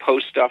 People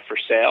post stuff for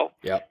sale.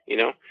 Yep.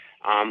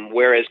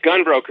 Whereas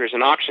Gun Broker is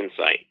an auction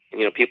site.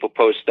 People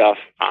post stuff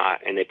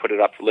and they put it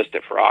up, list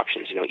it for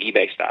auctions,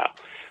 eBay style.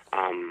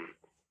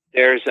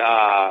 There's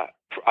a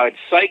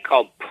site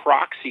called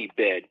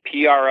ProxyBid,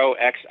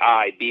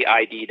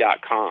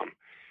 ProxyBid.com.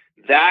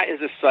 that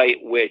is a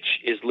site which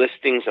is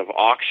listings of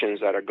auctions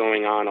that are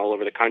going on all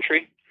over the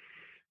country.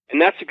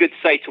 And that's a good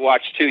site to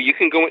watch too. You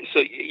can go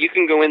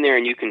in there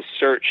and you can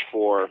search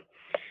for,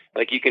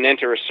 like, you can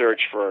enter a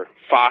search for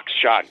Fox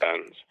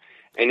shotguns,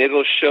 and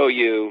it'll show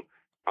you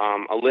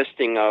a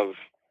listing of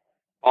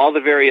all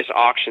the various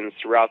auctions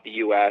throughout the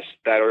U.S.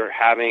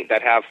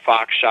 that have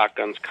Fox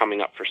shotguns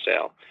coming up for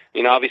sale.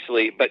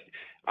 Obviously, but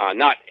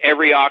not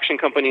every auction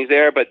company is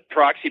there. But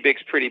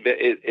Proxibig's pretty big.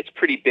 It's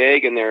pretty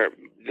big, and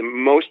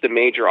most of the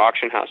major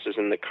auction houses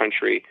in the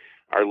country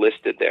are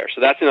listed there. So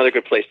that's another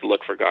good place to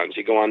look for guns.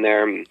 You go on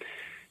there and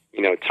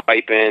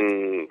type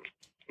in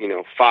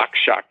Fox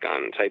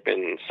shotgun, type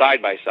in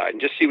side by side,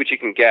 and just see what you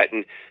can get.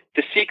 And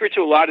the secret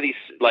to a lot of these,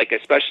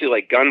 especially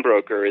like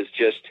Gunbroker, is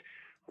just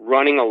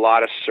running a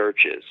lot of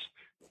searches,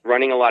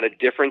 running a lot of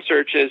different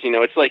searches.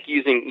 It's like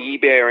using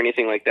eBay or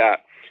anything like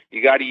that.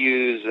 You got to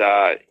use,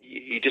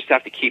 you just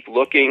have to keep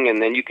looking,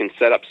 and then you can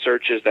set up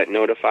searches that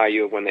notify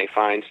you when they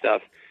find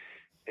stuff.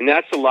 And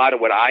that's a lot of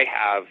what I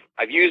have.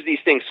 I've used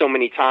these things so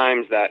many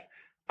times that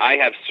I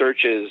have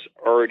searches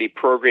already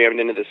programmed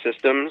into the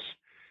systems,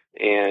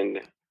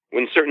 and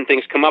when certain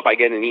things come up, I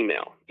get an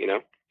email,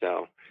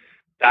 So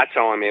that's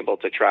how I'm able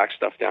to track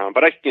stuff down.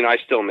 But I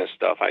still miss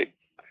stuff.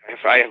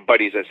 If I have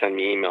buddies that send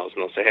me emails and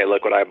they'll say, "Hey,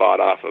 look what I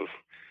bought off of,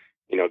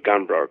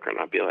 Gunbroker," and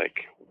I'll be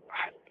like,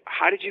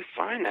 "How did you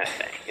find that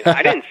thing?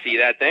 I didn't see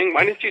that thing.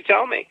 Why didn't you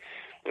tell me?"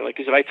 They're like,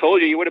 "Because if I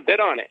told you, you would have bid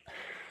on it."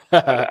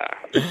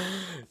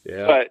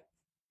 Yeah. But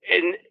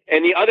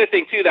and the other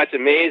thing too that's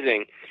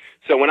amazing.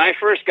 So when I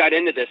first got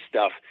into this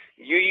stuff,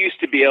 you used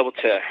to be able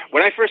to.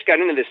 When I first got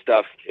into this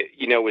stuff,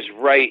 it was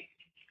right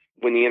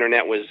when the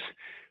internet was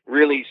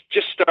really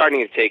just starting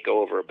to take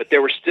over. But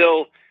there was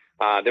still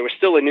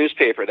a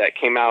newspaper that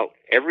came out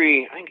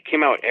every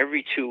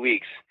 2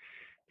 weeks,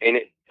 and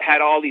it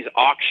had all these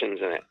auctions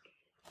in it.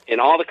 And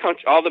all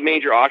the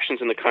major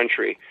auctions in the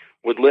country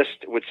would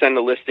send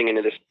a listing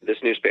into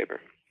this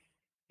newspaper,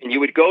 and you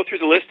would go through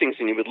the listings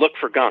and you would look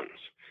for guns.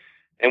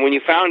 And when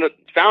you found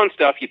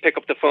stuff, you pick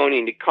up the phone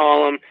and you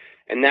call them,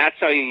 and that's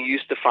how you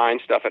used to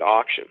find stuff at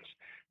auctions.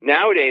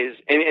 Nowadays,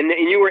 and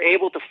you were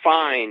able to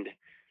find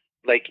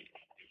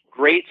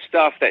great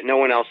stuff that no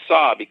one else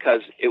saw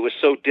because it was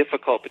so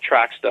difficult to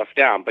track stuff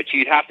down. But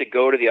you'd have to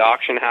go to the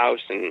auction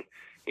house, and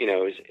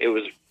it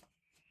was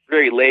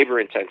very labor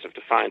intensive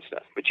to find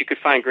stuff. But you could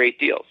find great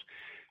deals.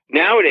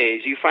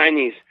 Nowadays, you find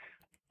these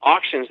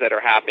auctions that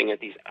are happening at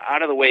these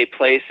out of the way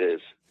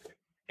places,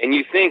 and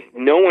you think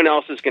no one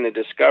else is going to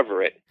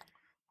discover it,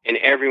 and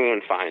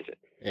everyone finds it.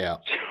 Yeah.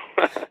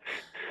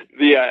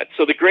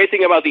 So the great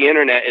thing about the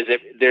internet is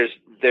that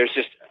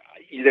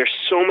there's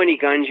so many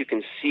guns you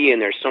can see,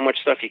 and there's so much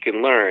stuff you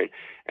can learn.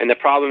 And the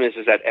problem is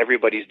that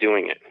everybody's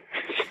doing it.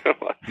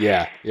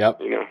 Yeah. Yep.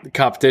 The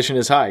competition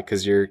is high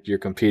because you're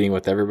competing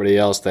with everybody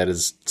else that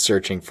is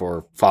searching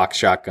for Fox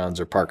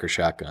shotguns or Parker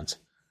shotguns.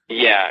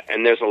 Yeah,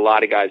 and there's a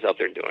lot of guys out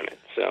there doing it.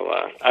 So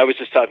I was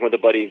just talking with a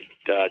buddy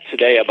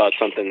today about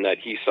something that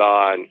he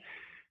saw, and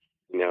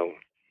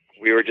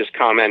we were just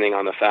commenting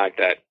on the fact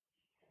that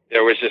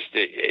there was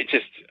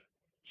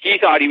he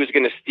thought he was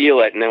going to steal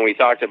it, and then we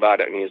talked about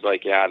it, and he was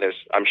like, "Yeah,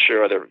 I'm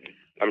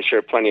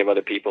sure plenty of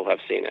other people have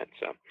seen it."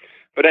 So,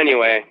 but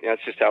anyway,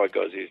 that's just how it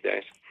goes these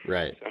days.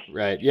 Right,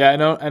 right. Yeah, I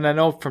know. And I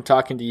know from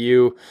talking to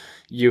you,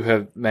 you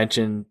have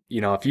mentioned,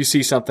 if you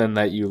see something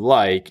that you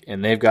like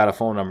and they've got a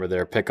phone number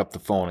there, pick up the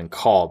phone and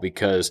call,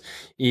 because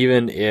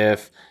even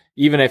if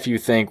you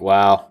think,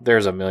 wow,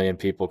 there's a million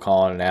people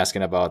calling and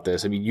asking about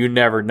this, I mean, you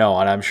never know.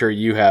 And I'm sure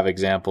you have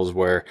examples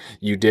where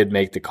you did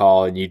make the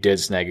call and you did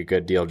snag a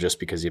good deal just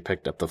because you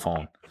picked up the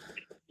phone.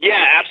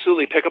 Yeah,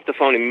 absolutely. Pick up the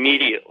phone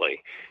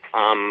immediately.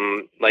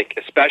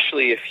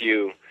 Especially if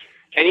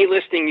any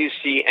listing you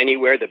see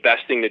anywhere, the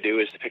best thing to do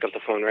is to pick up the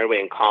phone right away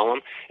and call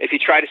them. If you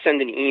try to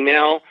send an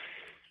email,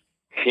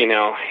 who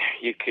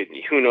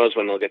knows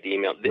when they'll get the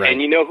email. Right.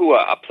 And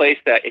a place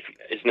that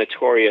is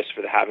notorious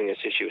for having this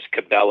issue is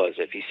Cabela's.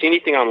 If you see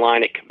anything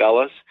online at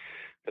Cabela's,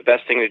 the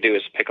best thing to do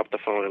is pick up the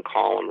phone and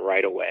call them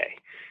right away.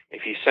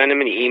 If you send them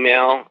an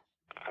email,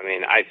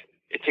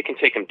 it can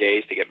take them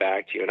days to get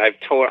back to you. And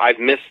I've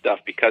missed stuff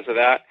because of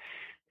that.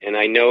 And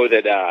I know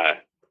that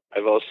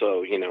I've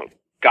also,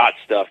 got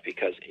stuff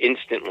because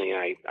instantly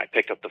I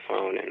picked up the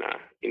phone, and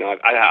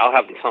I'll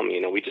have them tell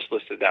me, we just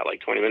listed that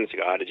 20 minutes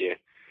ago.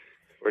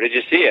 Where did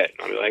you see it?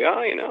 I'll be like,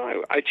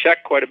 I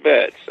check quite a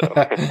bit. So,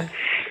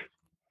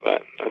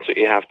 but that's what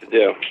you have to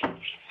do.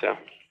 So.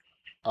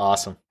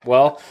 Awesome.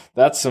 Well,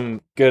 that's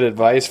some good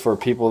advice for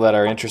people that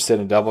are interested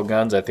in double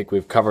guns. I think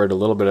we've covered a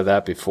little bit of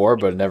that before,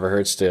 but it never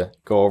hurts to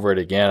go over it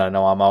again. I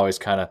know I'm always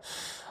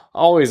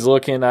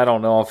looking. I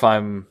don't know if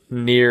I'm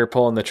near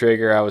pulling the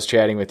trigger. I was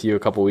chatting with you a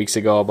couple weeks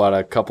ago about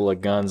a couple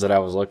of guns that I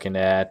was looking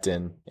at,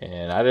 and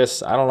I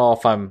don't know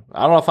if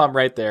I'm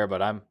right there,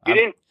 but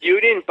You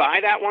didn't buy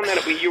that one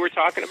that you were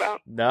talking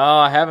about? No,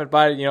 I haven't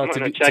bought it. I'm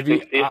gonna check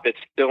and see if it's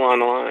still on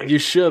the line. You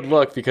should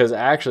look, because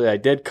actually I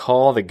did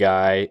call the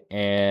guy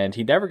and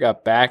he never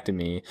got back to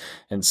me.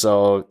 And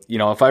so,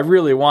 if I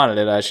really wanted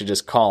it, I should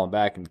just call him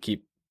back and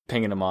keep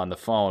pinging him on the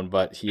phone,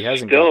 but he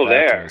hasn't Still got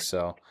back there. to me.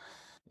 So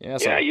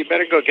yeah, you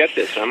better go get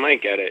this. I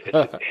might get it.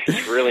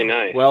 It's really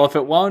nice. Well, if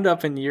it wound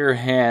up in your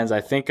hands,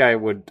 I think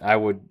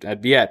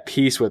I'd be at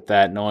peace with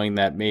that, knowing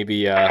that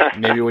maybe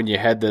when you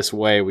head this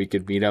way, we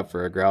could meet up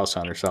for a grouse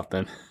hunt or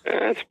something.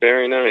 That's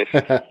very nice.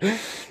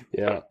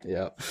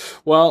 Yeah.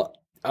 Well,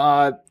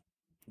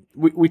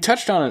 we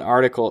touched on an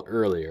article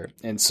earlier,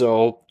 and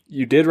so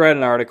you did write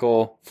an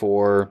article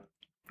for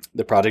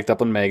the Project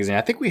Upland magazine.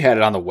 I think we had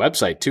it on the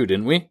website too,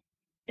 didn't we?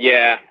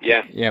 Yeah.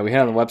 Yeah, we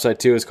had it on the website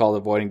too. It's called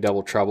Avoiding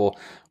Double Trouble.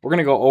 We're going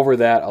to go over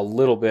that a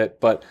little bit,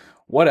 but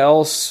what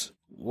else,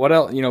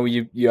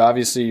 you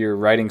obviously you're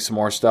writing some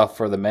more stuff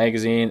for the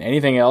magazine.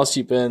 Anything else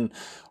you've been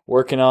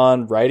working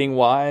on writing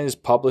wise,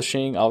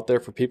 publishing out there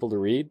for people to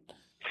read?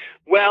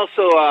 Well,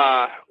 so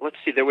let's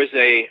see.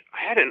 The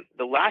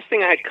last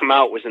thing I had come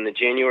out was in the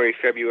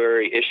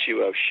January-February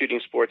issue of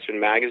Shooting Sportsman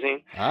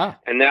magazine,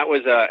 and that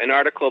was an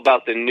article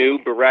about the new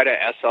Beretta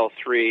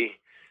SL3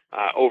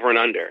 over and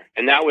under,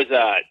 and that was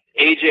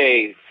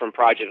AJ from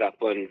Project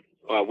Upland.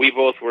 We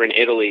both were in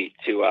Italy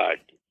to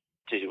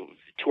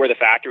tour the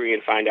factory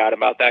and find out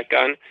about that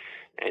gun,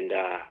 and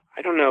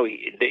I don't know.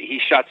 He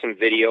shot some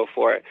video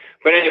for it,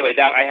 but anyway,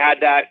 I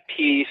had that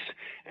piece.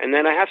 And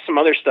then I have some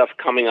other stuff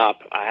coming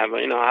up. I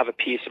have a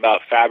piece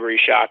about Fabry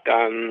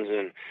shotguns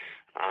and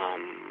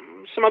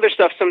some other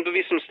stuff. There'll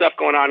be some stuff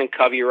going on in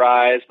Covey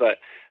Rise, but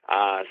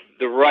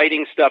the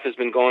writing stuff has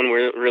been going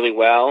really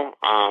well.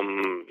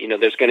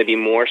 There's going to be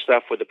more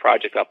stuff with the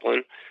Project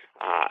Upland.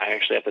 I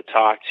actually have to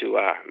talk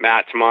to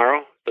Matt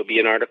tomorrow. There'll be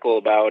an article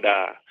about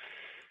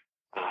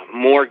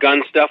more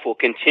gun stuff. We'll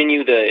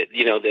continue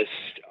this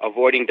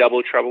Avoiding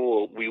Double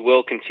Trouble. We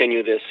will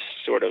continue this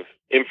sort of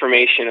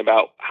information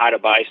about how to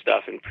buy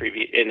stuff in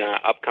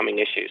upcoming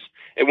issues.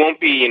 It won't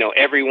be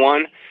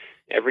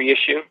every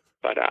issue,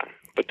 but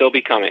they'll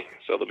be coming.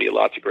 So there'll be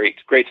lots of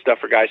great stuff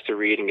for guys to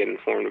read and get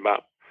informed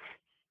about.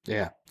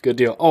 Yeah, good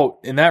deal. Oh,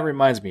 and that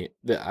reminds me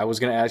that I was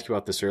going to ask you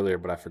about this earlier,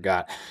 but I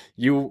forgot.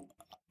 You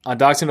on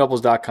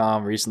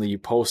DogsandDoubles.com recently you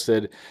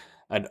posted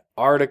a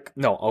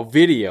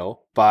video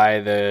by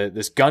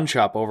this gun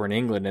shop over in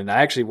England, and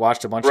I actually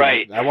watched a bunch of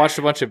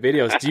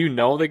videos. Do you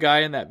know the guy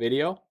in that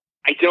video?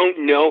 I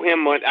don't know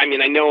him. I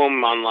know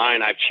him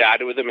online. I've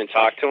chatted with him and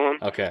talked to him.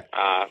 Okay.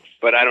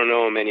 But I don't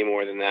know him any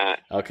more than that.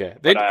 Okay.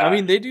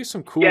 They do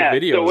some cool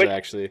videos,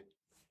 actually.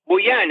 Well,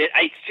 yeah, and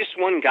it's just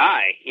one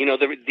guy.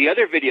 The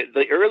other video,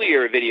 the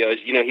earlier videos,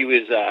 he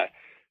was,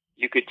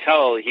 you could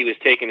tell he was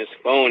taking his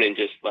phone and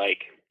just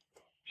like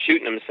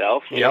shooting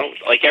himself. You know,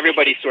 like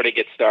everybody sort of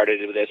gets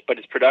started with this, but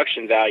his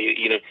production value,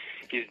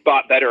 he's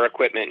bought better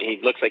equipment. And he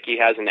looks like he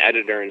has an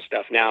editor and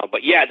stuff now.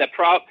 But yeah,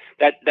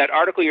 that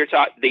article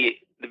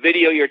the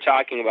video you're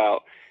talking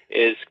about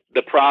is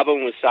the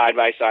problem with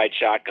side-by-side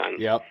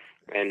shotguns. Yep.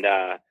 And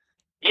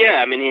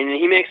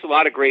he makes a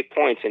lot of great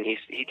points, and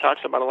he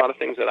talks about a lot of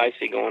things that I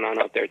see going on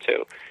out there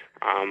too.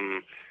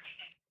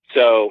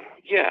 So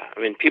yeah,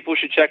 people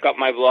should check out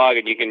my blog,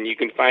 and you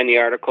can find the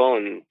article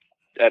and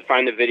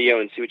find the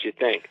video and see what you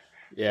think.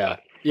 Yeah.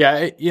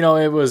 Yeah.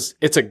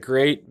 It's a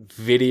great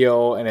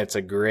video, and it's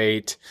a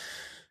great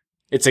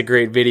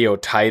video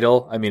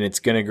title. It's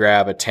going to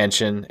grab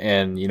attention.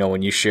 And,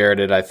 when you shared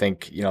it, I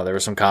think, there were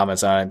some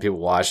comments on it and people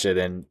watched it.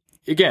 And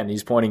again,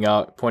 he's pointing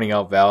out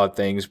valid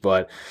things,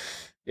 but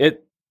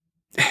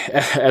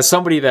as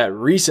somebody that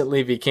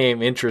recently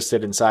became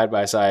interested in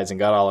side-by-sides and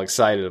got all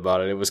excited about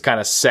it, it was kind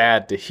of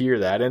sad to hear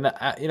that. And,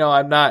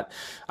 I'm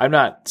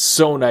not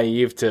so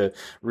naive to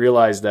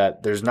realize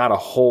that there's not a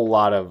whole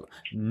lot of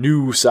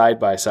new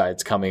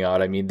side-by-sides coming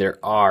out. There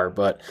are,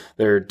 but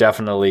they're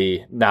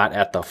definitely not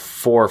at the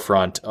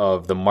forefront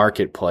of the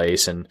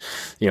marketplace. And,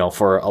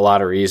 for a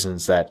lot of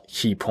reasons that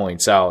he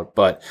points out,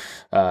 but,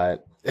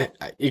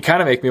 it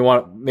kind of made me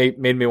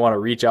want to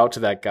reach out to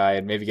that guy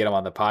and maybe get him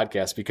on the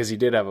podcast, because he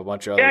did have a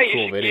bunch of other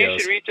cool videos. You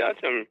should reach out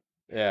to him.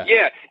 Yeah.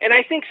 Yeah. And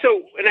I think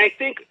so. And I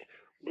think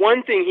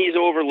one thing he's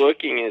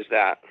overlooking is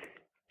that,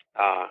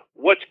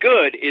 what's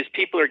good is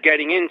people are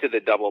getting into the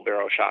double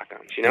barrel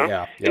shotguns, Yeah.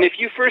 Yep. And if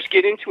you first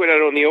get into it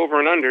on the over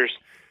and unders,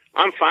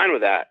 I'm fine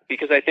with that,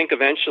 because I think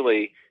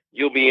eventually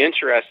you'll be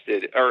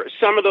interested, or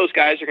some of those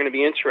guys are going to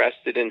be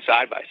interested in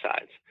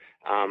side-by-sides.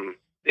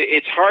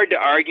 It's hard to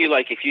argue,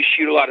 like if you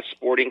shoot a lot of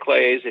sporting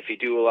clays, if you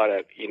do a lot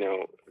of,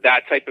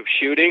 that type of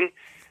shooting,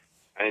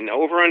 and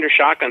over-under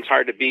shotgun's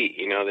hard to beat.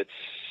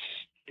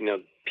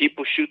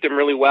 People shoot them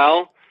really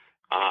well,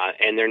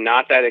 and they're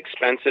not that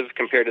expensive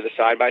compared to the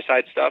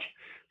side-by-side stuff.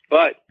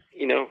 But,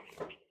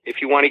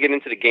 if you want to get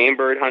into the game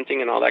bird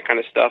hunting and all that kind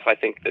of stuff, I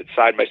think that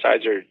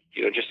side-by-sides are,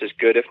 just as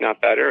good, if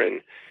not better.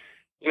 And,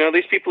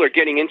 these people are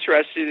getting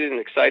interested and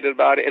excited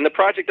about it. And the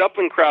Project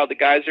Upland crowd, the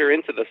guys are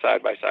into the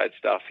side-by-side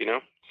stuff,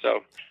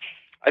 So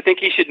I think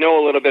he should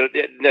know a little bit,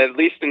 at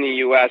least in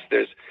the U.S.,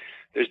 there's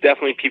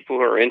definitely people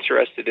who are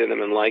interested in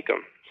them and like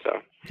them.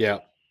 So yeah.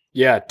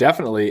 Yeah,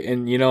 definitely.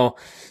 And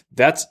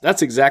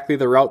that's exactly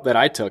the route that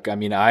I took. I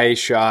mean, I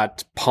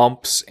shot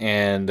pumps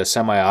and a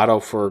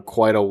semi-auto for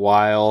quite a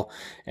while,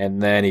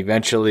 and then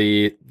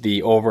eventually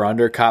the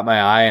over-under caught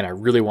my eye, and I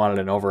really wanted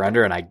an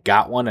over-under, and I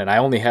got one, and I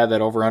only had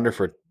that over-under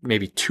for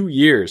maybe 2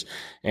 years,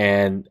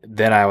 and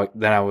then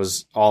I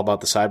was all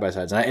about the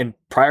side-by-sides. And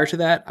prior to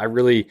that,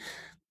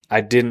 I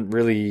didn't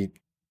really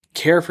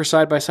care for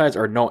side-by-sides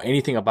or know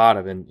anything about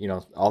them. And,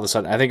 all of a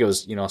sudden, I think it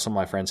was, some of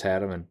my friends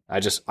had them, and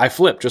I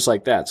flipped just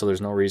like that. So there's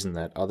no reason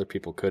that other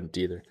people couldn't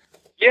either.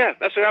 Yeah,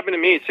 that's what happened to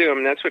me too. I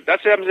mean, that's what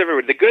happens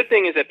everywhere. The good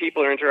thing is that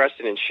people are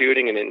interested in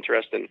shooting and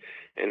interested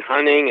in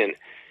hunting, and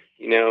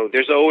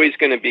there's always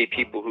going to be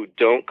people who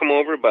don't come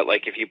over. But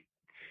like if you,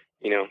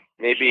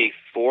 maybe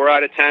 4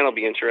 out of 10 will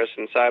be interested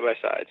in side by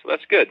side. So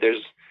that's good.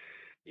 There's,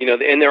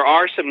 and there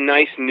are some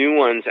nice new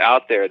ones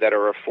out there that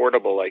are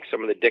affordable, like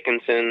some of the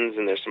Dickinsons,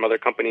 and there's some other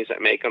companies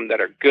that make them that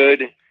are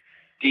good,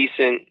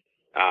 decent,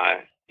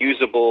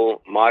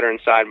 usable, modern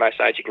side by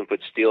sides. You can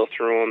put steel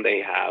through them.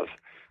 They have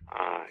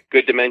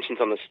good dimensions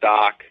on the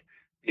stock.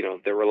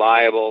 They're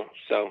reliable.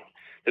 So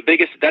that's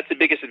the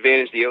biggest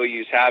advantage the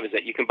OUs have, is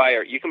that you can buy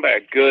a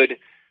good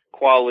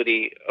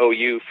quality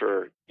OU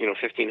for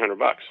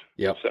 $1,500.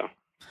 Yep. So,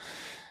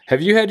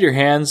 have you had your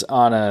hands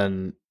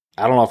on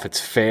I don't know if it's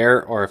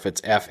Fair or if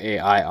it's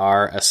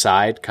FAIR,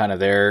 Aside, kind of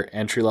their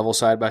entry level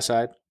side by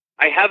side?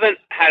 I haven't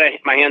had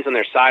my hands on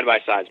their side by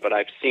sides, but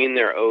I've seen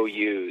their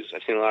OUs.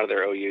 I've seen a lot of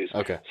their OUs.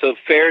 Okay. So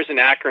FAIR is an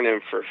acronym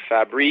for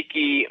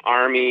Fabrichi,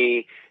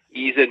 Army,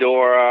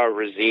 Isadora,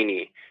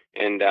 Rizzini,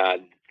 and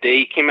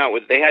they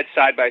had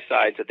side by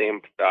sides that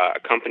a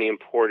company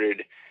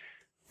imported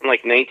from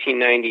like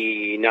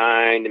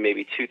 1999 to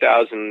maybe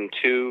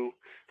 2002,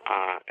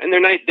 and they're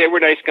nice. They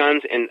were nice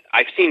guns, and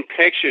I've seen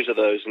pictures of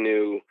those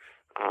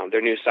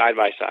their new side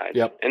by sides.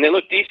 Yep. And they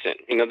look decent.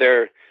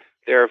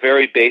 They're a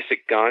very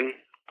basic gun.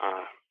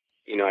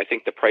 I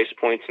think the price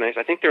point's nice.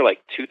 I think they're like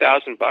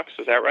 $2,000.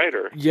 Is that right?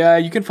 Or yeah,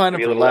 you can find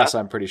them for less.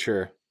 I'm pretty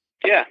sure.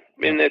 Yeah,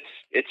 and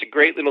it's a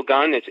great little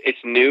gun. It's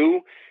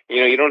new.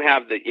 You don't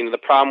have the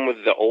problem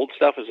with the old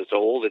stuff is it's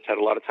old. It's had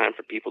a lot of time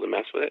for people to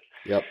mess with it.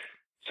 Yep.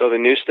 So the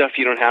new stuff,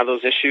 you don't have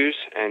those issues,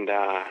 and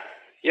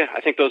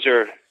I think those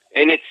are,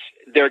 and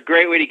they're a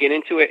great way to get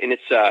into it, and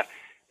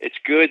it's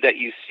good that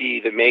you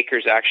see the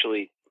makers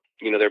actually,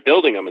 they're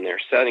building them and they're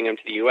sending them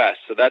to the U.S.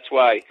 So that's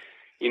why,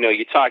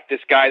 you talk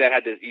this guy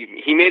that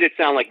he made it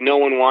sound like no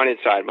one wanted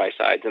side by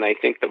sides, and I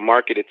think the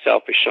market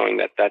itself is showing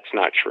that that's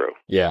not true.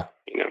 Yeah.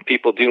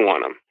 People do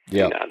want them.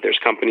 Yeah. There's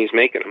companies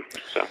making them.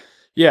 So.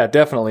 Yeah,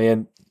 definitely.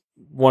 And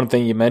one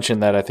thing you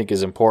mentioned that I think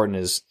is important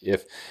is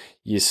if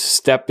you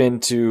step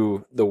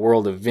into the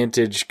world of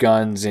vintage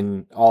guns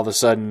and all of a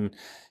sudden,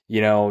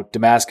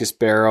 Damascus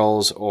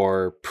barrels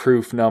or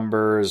proof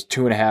numbers,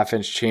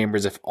 2.5-inch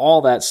chambers, if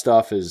all that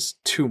stuff is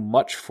too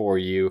much for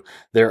you,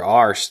 there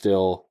are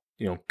still,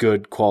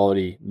 good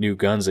quality new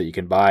guns that you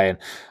can buy. And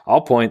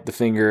I'll point the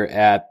finger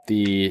at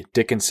the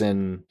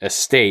Dickinson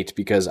Estate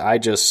because I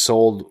just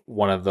sold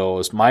one of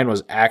those. Mine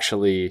was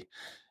actually,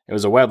 it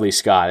was a Webley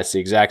Scott. It's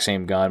the exact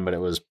same gun, but it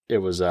was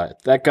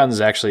that gun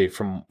is actually,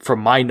 from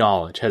my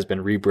knowledge, has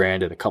been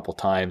rebranded a couple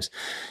times.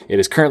 It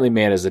is currently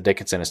made as the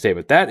Dickinson Estate,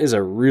 but that is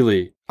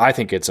I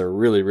think it's a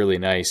really, really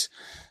nice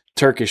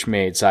Turkish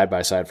made side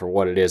by side for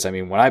what it is. I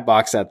mean, when I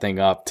boxed that thing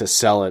up to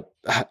sell it,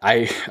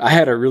 I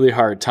had a really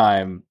hard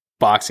time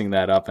boxing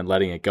that up and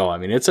letting it go. I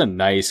mean, it's a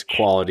nice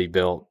quality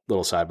built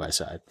little side by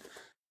side.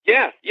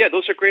 Yeah,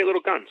 those are great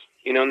little guns.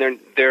 And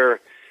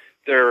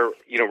they're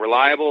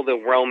reliable. They're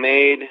well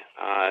made.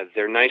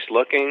 They're nice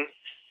looking.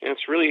 And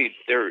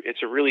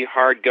it's a really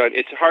hard gun.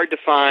 It's hard to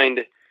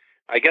find.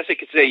 I guess I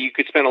could say you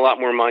could spend a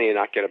lot more money and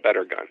not get a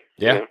better gun.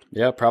 Yeah.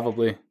 Yeah,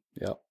 probably.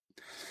 Yep.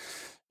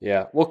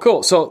 Yeah. Well,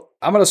 cool. So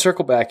I'm going to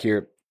circle back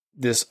here.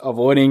 This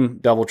avoiding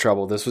double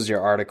trouble. This was your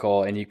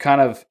article, and you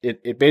kind of,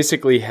 it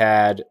basically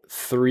had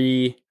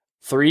three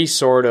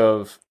sort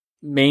of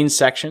main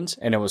sections,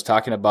 and it was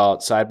talking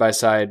about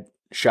side-by-side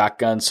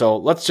shotgun. So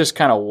let's just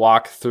kind of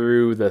walk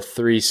through the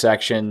 3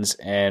 sections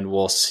and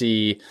we'll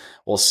see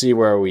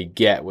where we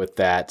get with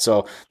that.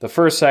 So the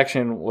first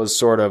section was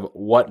sort of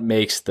what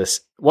makes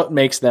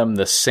them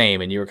the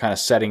same, and you were kind of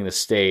setting the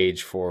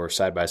stage for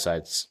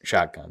side-by-side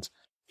shotguns.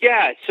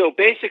 Yeah. So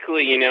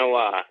basically,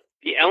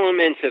 the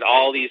elements that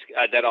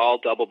all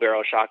double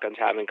barrel shotguns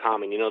have in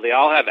common, they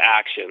all have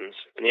actions,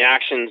 and the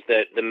actions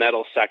that the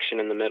metal section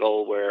in the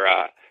middle where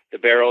the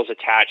barrel's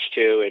attached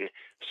to, and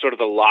sort of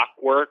the lock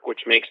work,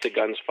 which makes the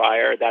guns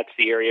fire. That's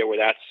the area where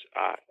that's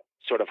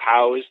sort of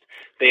housed.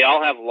 They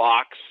all have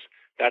locks.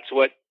 That's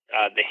what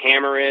the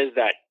hammer is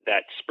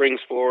that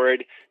springs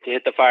forward to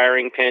hit the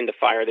firing pin to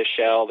fire the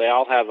shell. They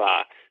all have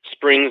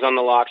springs on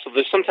the lock. So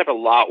there's some type of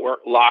lock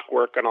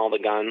work on all the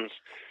guns.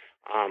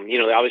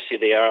 Obviously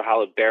they all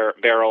have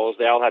barrels.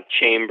 They all have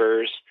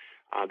chambers.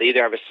 They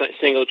either have a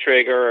single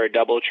trigger or a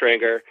double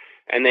trigger,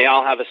 and they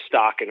all have a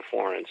stock and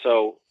foreign.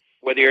 So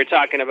whether you're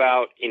talking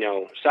about,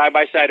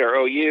 side-by-side or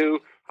OU,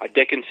 a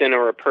Dickinson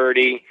or a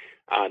Purdy,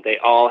 they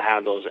all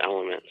have those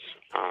elements.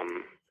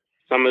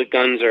 Some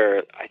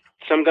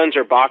guns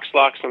are box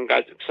locks, some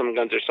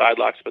guns are side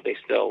locks, but they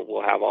still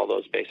will have all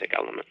those basic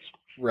elements.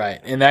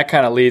 Right. And that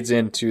kind of leads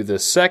into the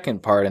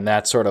second part, and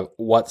that's sort of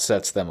what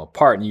sets them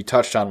apart. And you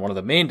touched on one of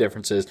the main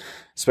differences,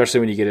 especially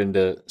when you get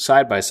into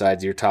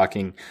side-by-sides, you're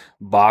talking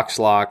box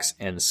locks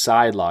and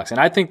side locks. And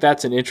I think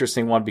that's an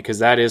interesting one because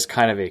that is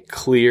kind of a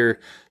clear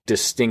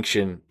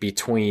distinction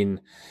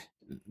between –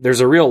 there's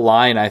a real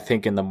line, I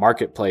think, in the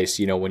marketplace,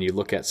 when you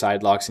look at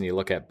side locks and you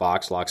look at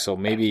box locks. So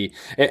maybe,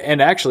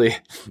 and actually,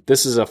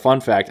 this is a fun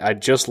fact. I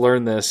just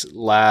learned this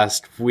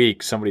last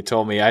week. Somebody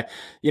told me, I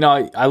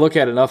look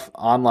at enough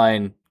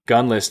online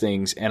gun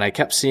listings and I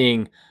kept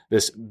seeing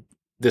this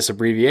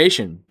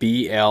abbreviation,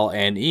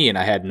 BLNE, and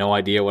I had no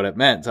idea what it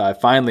meant. So I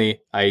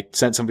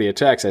sent somebody a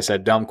text. I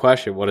said, dumb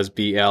question. What does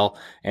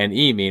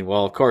BLNE mean?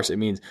 Well, of course, it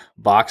means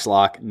box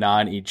lock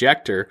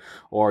non-ejector,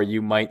 or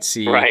you might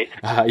see,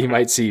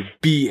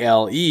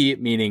 BLE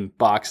meaning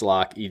box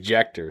lock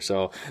ejector.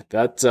 So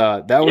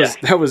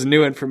that was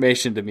new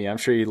information to me. I'm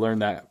sure you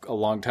learned that a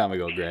long time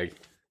ago, Greg.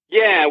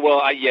 Yeah,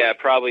 well,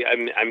 probably.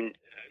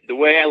 The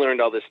way I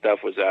learned all this stuff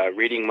was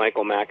reading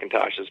Michael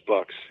McIntosh's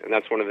books, and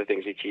that's one of the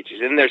things he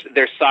teaches. And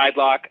there's side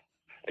lock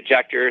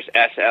ejectors,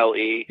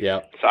 SLE,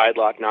 side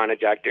lock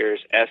non-ejectors,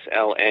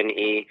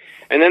 SLNE,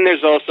 and then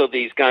there's also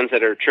these guns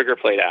that are trigger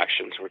plate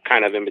actions. We're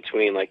kind of in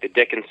between, like the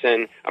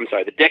Dixon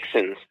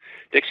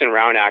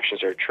round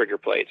actions are trigger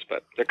plates,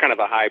 but they're kind of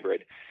a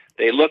hybrid.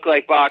 They look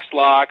like box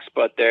locks,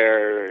 but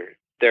they're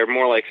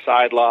more like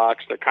side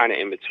locks. They're kind of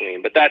in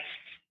between, but that's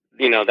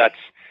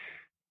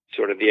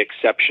sort of the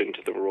exception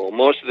to the rule.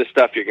 Most of the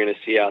stuff you're going to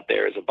see out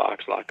there is a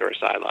box lock or a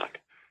side lock.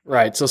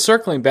 Right. So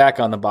circling back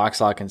on the box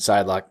lock and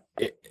side lock,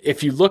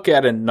 if you look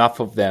at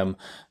enough of them,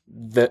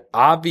 the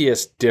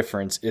obvious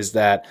difference is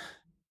that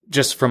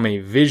just from a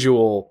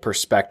visual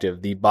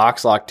perspective, the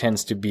box lock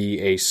tends to be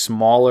a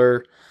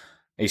smaller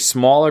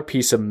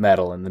piece of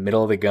metal in the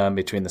middle of the gun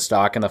between the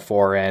stock and the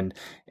fore end,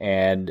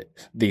 and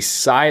the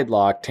side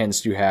lock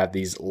tends to have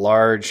these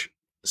large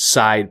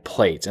side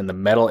plates, and the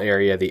metal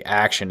area, the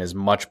action is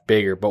much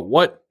bigger. But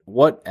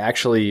what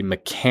actually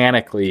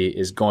mechanically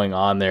is going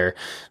on there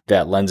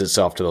that lends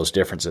itself to those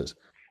differences?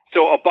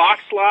 So a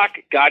box lock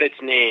got its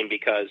name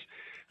because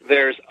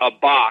there's a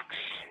box.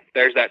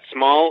 There's that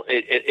small,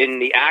 in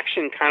the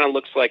action kind of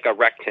looks like a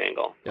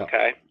rectangle,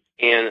 okay?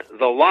 And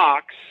the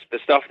locks, the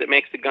stuff that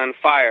makes the gun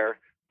fire,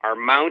 are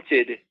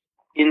mounted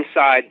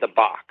inside the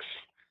box.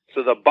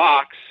 So the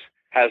box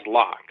has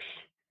locks.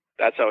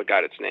 That's how it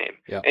got its name.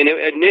 Yep. And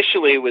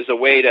initially it was a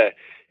way to,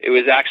 it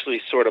was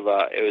actually sort of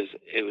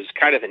it was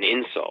kind of an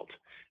insult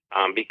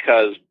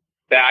because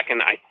back in,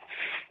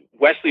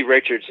 Wesley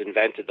Richards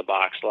invented the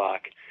box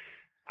lock,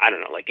 I don't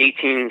know, like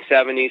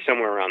 1870,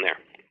 somewhere around there.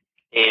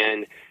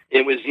 And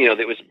it was,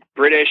 it was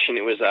British, and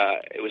it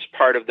was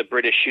part of the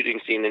British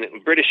shooting scene. And the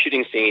British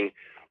shooting scene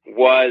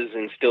was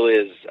and still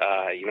is,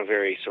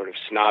 very sort of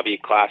snobby,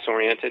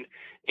 class-oriented.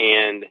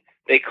 And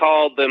they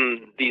called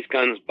these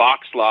guns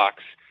box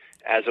locks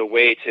as a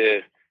way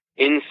to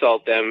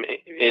insult them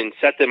and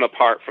set them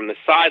apart from the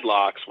side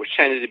locks, which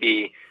tended to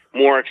be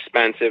more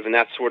expensive, and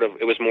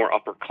it was more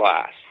upper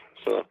class.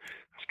 So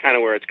it's kind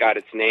of where it's got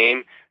its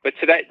name. But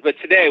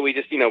today we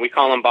just, we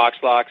call them box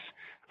locks.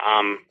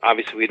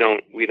 Obviously we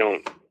don't,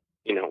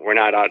 we're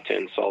not out to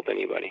insult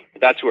anybody.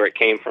 That's where it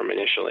came from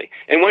initially.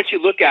 And once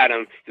you look at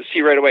them, you'll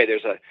see right away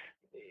that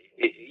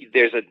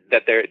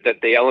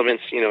the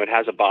elements, it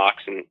has a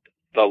box, and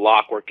the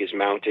lock work is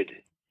mounted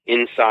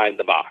inside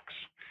the box.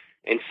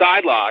 In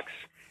side locks,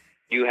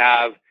 you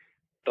have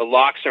the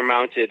locks are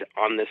mounted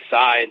on the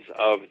sides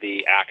of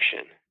the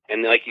action,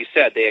 and like you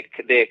said,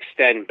 they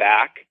extend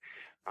back.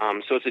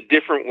 So it's a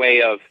different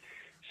way of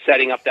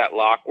setting up that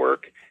lock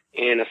work.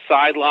 And a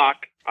side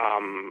lock,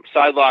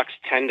 side locks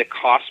tend to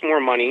cost more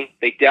money.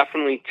 They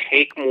definitely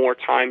take more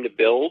time to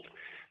build.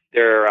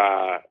 There's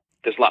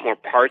a lot more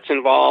parts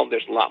involved.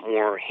 There's a lot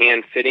more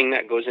hand fitting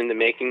that goes into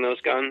making those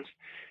guns.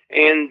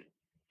 And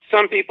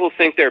some people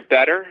think they're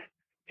better,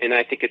 and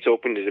I think it's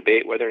open to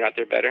debate whether or not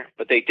they're better,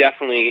 but they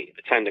definitely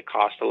tend to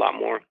cost a lot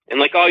more. And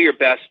like all your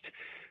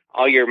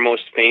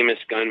most famous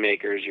gun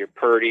makers, your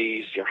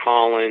Purdy's, your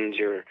Hollands,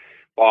 your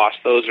Boss,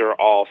 those are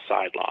all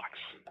side locks.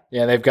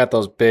 Yeah, they've got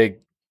those big,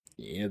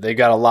 they've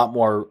got a lot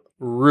more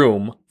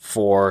room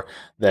for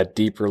that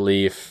deep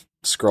relief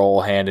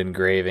scroll hand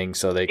engraving,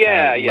 so they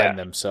kind of lend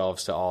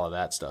themselves to all of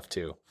that stuff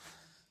too.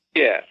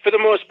 Yeah, for the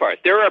most part.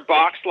 There are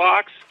box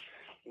locks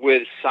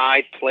with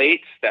side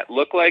plates that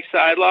look like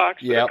side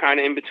locks. They're kind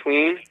of in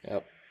between.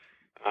 Yep.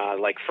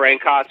 Like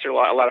Francots, a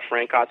lot of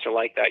Francots are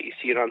like that. You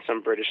see it on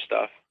some British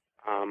stuff.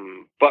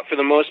 But for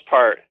the most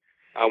part,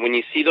 when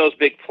you see those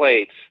big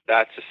plates,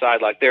 that's a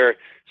side lock.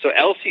 So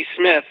L.C.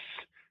 Smith's,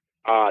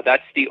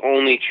 that's the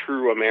only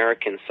true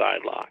American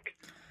side lock.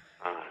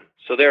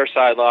 So they're a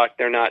side lock.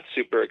 They're not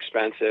super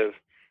expensive.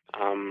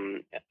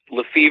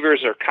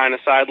 Lefevre's are kind of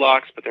side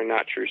locks, but they're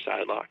not true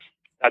side locks.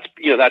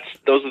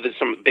 Those are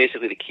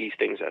basically the key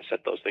things that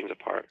set those things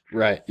apart.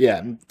 Right.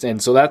 Yeah.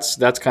 And so that's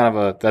kind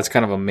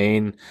of a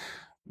main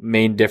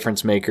main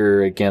difference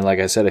maker. Again, like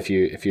I said, if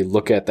you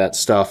look at that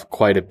stuff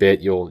quite a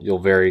bit, you'll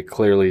very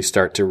clearly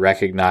start to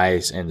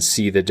recognize and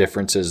see the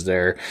differences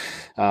there.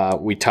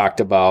 We talked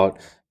about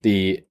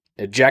the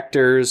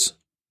ejectors,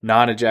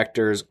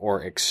 non-ejectors,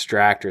 or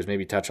extractors.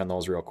 Maybe touch on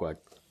those real quick.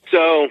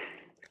 So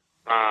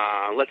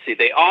let's see.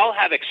 They all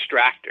have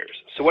extractors.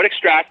 So what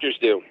extractors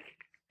do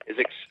is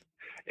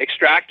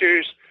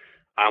extractors,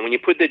 when you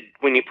put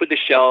the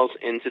shells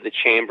into the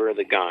chamber of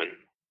the gun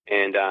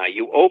and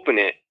you open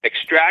it,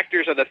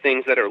 extractors are the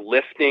things that are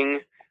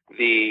lifting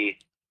the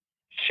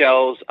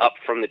shells up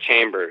from the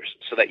chambers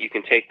so that you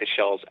can take the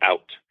shells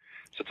out.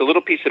 So it's a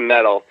little piece of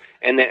metal,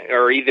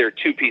 or either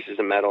two pieces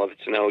of metal if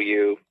it's an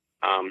OU,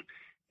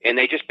 and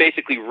they just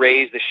basically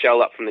raise the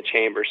shell up from the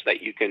chamber so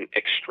that you can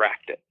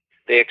extract it.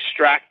 They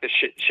extract the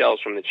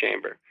shells from the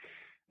chamber.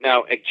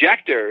 Now,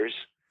 ejectors,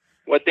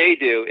 what they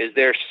do is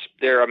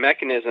they're a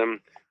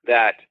mechanism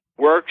that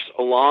works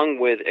along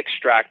with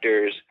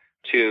extractors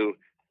to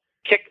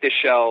kick the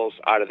shells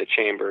out of the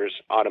chambers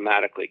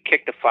automatically,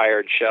 kick the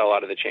fired shell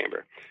out of the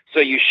chamber. So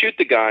you shoot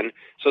the gun.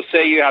 So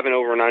say you have an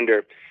over and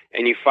under,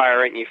 and you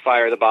fire it, and you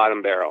fire the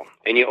bottom barrel,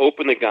 and you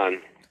open the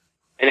gun.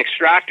 An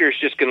extractor is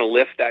just going to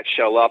lift that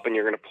shell up, and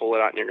you're going to pull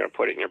it out, and you're going to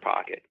put it in your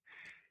pocket.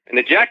 An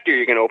ejector,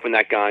 you're going to open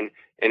that gun,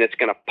 and it's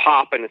going to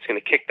pop, and it's going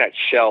to kick that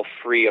shell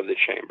free of the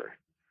chamber.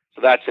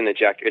 So that's an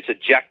ejector. It's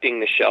ejecting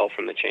the shell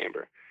from the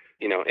chamber.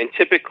 And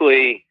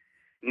typically,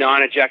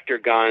 non-ejector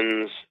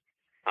guns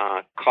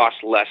cost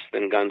less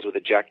than guns with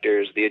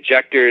ejectors. The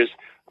ejectors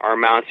are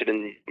mounted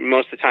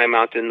most of the time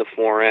mounted in the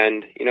fore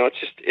end.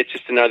 It's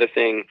just another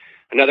thing,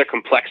 another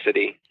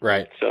complexity.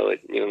 Right. So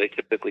they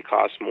typically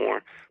cost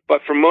more.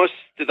 But for most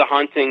of the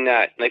hunting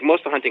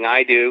most of the hunting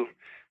I do,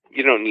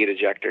 you don't need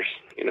ejectors.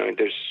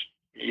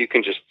 You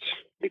can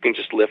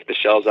just lift the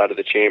shells out of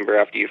the chamber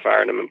after you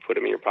fired them and put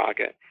them in your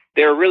pocket.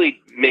 They're really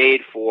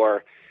made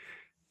for,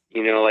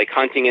 like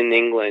hunting in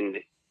England.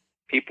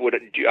 People would,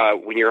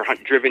 when you're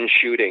driven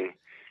shooting,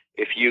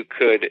 if you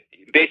could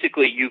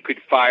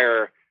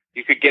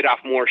get off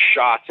more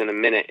shots in a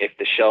minute if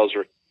the shells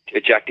were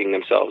ejecting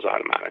themselves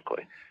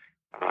automatically.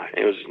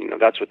 It was,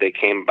 that's what they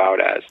came about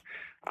as.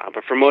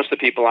 But for most of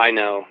the people I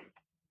know,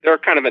 they're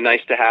kind of a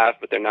nice to have,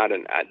 but they're not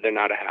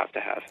a have to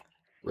have.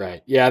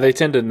 Right. Yeah, they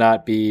seem to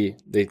not be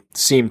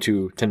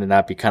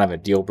kind of a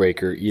deal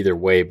breaker either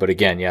way. But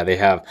again, yeah, they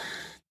have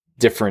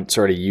different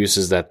sort of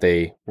uses that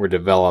they were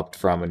developed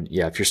from. And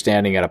yeah, if you're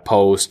standing at a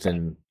post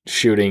and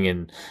shooting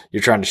and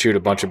you're trying to shoot a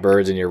bunch of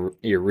birds and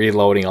you're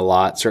reloading a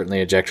lot,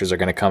 certainly ejectors are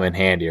going to come in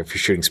handy if you're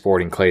shooting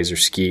sporting clays or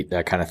skeet,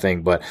 that kind of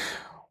thing. But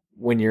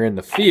when you're in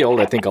the field,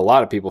 I think a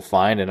lot of people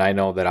find, and I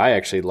know that I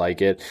actually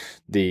like it,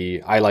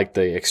 I like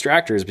the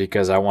extractors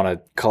because I want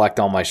to collect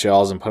all my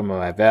shells and put them in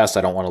my vest.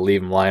 I don't want to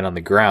leave them lying on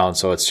the ground.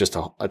 So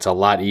it's a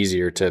lot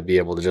easier to be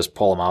able to just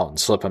pull them out and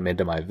slip them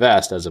into my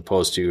vest as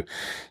opposed to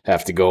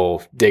have to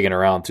go digging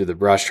around through the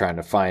brush trying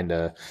to find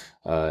a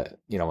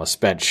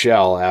spent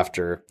shell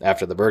after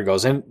the bird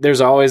goes. And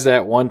there's always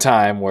that one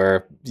time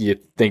where you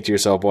think to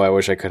yourself, boy, I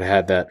wish I could have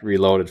had that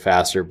reloaded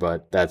faster,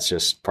 but that's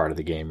just part of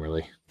the game,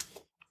 really.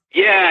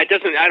 Yeah, I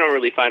don't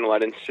really find a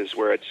lot of instances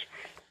where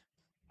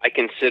I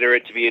consider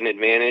it to be an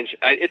advantage.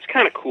 It's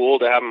kind of cool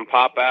to have them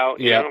pop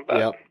out. Yep.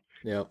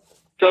 It's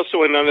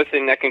also another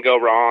thing that can go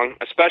wrong,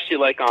 especially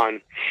like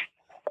on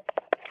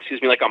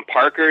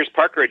Parkers.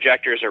 Parker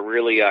ejectors are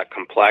really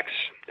complex,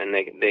 and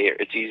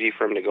it's easy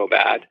for them to go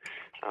bad.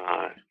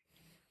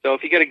 So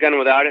if you get a gun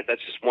without it,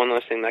 that's just one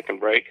less thing that can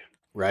break.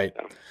 Right.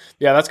 So.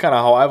 Yeah, that's kind of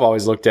how I've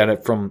always looked at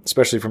it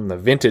especially from the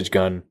vintage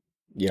gun,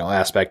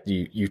 aspect.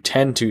 You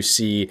tend to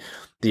see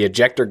the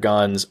ejector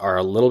guns are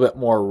a little bit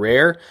more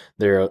rare.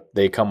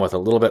 They come with a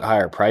little bit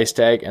higher price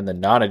tag, and the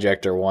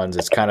non-ejector ones,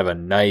 it's kind of a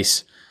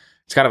nice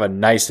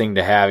thing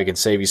to have. It can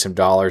save you some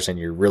dollars, and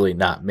you're really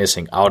not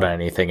missing out on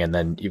anything. And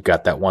then you've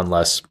got that one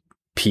less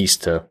piece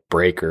to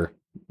break or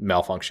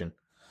malfunction.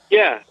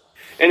 Yeah.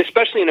 And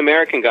especially in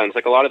American guns,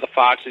 like a lot of the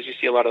Foxes, you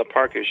see a lot of the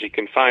Parkers, you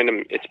can find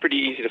them. It's pretty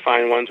easy to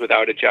find ones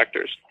without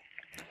ejectors.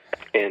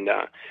 And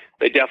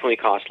they definitely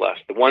cost less.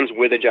 The ones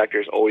with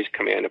ejectors always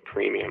command a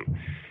premium.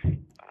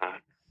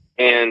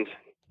 And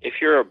if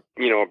you're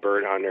a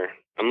bird hunter,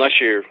 unless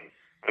you're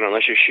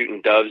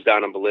shooting doves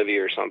down in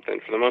Bolivia or something,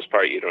 for the most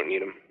part, you don't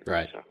need them.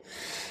 Right.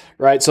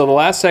 Right. So the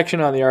last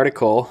section on the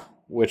article,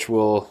 which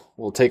we'll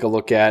take a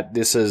look at,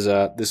 this is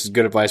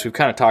good advice. We've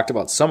kind of talked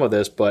about some of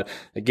this, but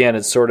again,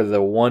 it's sort of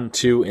the 1,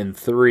 2, and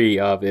 3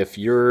 of if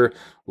you're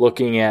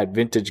looking at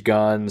vintage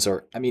guns,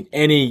 or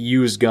any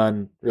used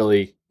gun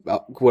really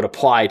would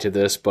apply to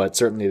this, but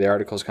certainly the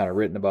article is kind of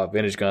written about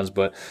vintage guns.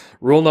 But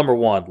rule number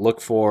 1,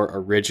 look for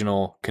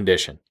original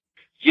condition.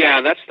 Yeah,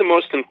 that's the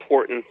most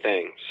important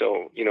thing.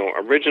 So,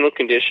 original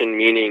condition,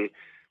 meaning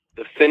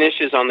the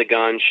finishes on the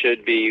gun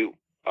should be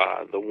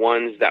the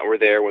ones that were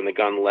there when the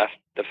gun left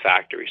the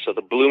factory. So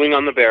the bluing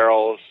on the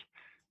barrels,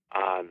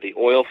 the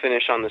oil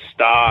finish on the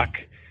stock,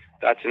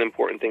 that's an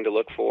important thing to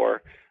look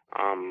for.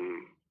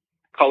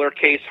 Color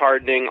case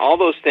hardening, all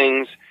those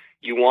things,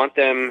 you want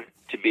them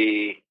to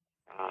be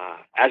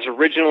as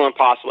original as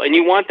possible. And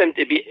you want them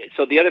to be,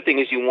 so the other thing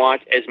is you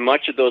want as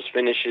much of those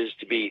finishes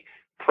to be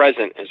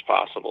present as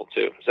possible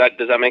too.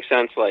 Does that make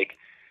sense? Like,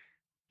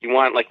 you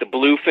want like the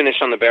blue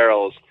finish on the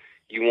barrels,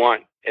 you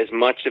want as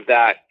much of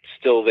that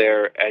still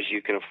there as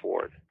you can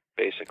afford,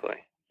 basically,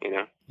 you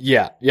know?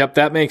 Yeah. Yep.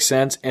 That makes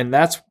sense. And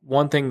that's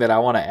one thing that I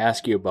want to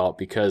ask you about,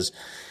 because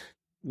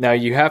now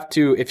you have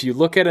to, if you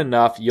look at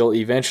enough, you'll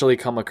eventually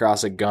come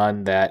across a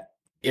gun that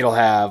it'll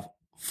have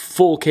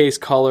full case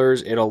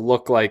colors. It'll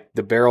look like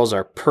the barrels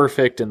are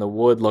perfect and the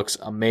wood looks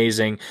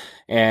amazing.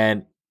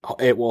 And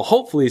it will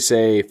hopefully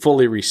say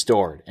fully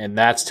restored. And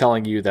that's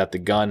telling you that the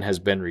gun has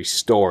been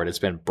restored. It's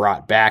been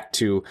brought back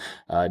to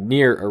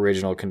near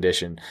original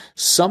condition.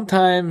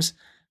 Sometimes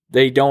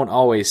they don't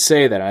always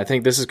say that. I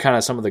think this is kind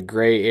of some of the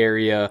gray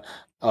area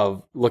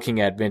of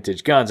looking at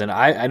vintage guns. And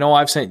I know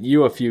I've sent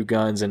you a few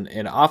guns,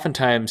 and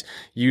oftentimes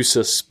you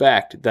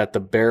suspect that the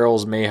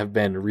barrels may have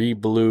been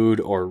re-blued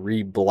or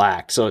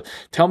re-blacked. So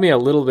tell me a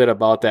little bit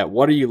about that.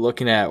 What are you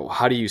looking at?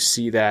 How do you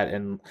see that?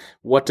 And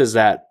what does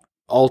that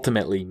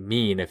ultimately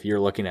mean if you're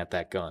looking at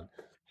that gun?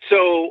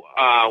 So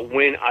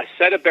when a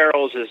set of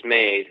barrels is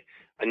made,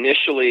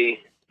 initially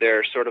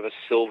they're sort of a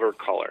silver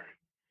color.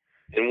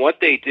 And what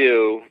they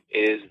do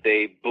is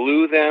they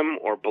blue them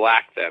or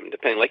black them,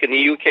 depending. Like in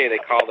the UK,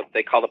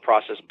 they call the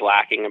process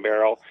blacking a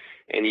barrel.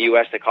 In the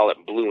US, they call it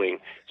bluing.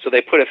 So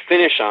they put a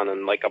finish on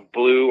them, like a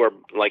blue or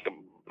like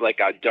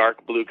a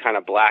dark blue kind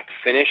of black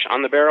finish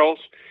on the barrels.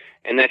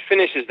 And that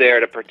finish is there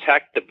to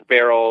protect the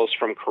barrels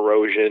from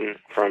corrosion.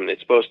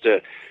 It's supposed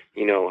to,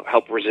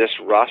 help resist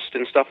rust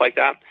and stuff like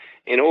that.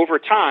 And over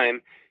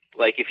time,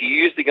 like if you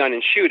use the gun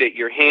and shoot it,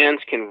 your hands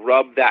can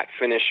rub that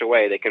finish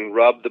away. They can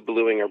rub the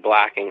bluing or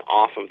blacking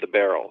off of the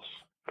barrels.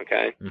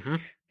 Okay. Mm-hmm.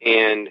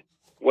 And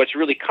what's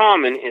really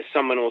common is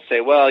someone will say,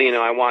 well,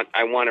 I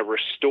want to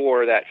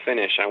restore that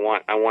finish. I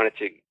want it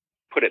to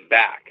put it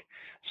back.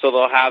 So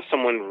they'll have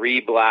someone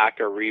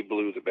re-black or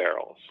re-blue the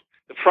barrels.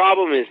 The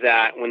problem is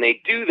that when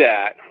they do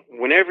that,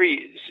 one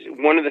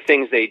of the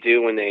things they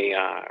do when they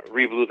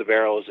re-blue the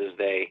barrels is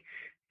they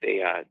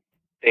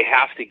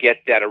have to get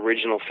that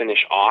original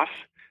finish off.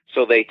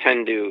 So they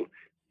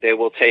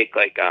will take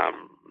I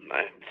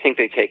think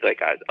they take like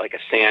a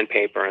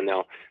sandpaper, and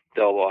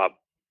they'll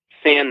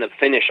sand the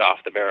finish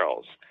off the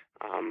barrels,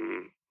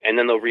 and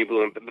then they'll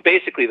re-blue them. But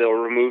basically, they'll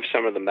remove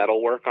some of the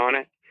metal work on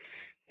it.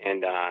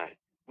 And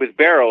with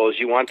barrels,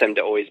 you want them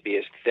to always be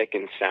as thick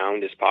and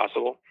sound as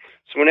possible.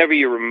 So whenever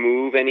you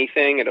remove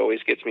anything, it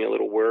always gets me a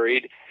little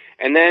worried.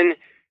 And then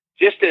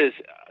just as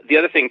the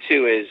other thing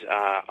too is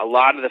a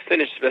lot of the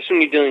finishes, especially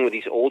when you're dealing with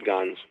these old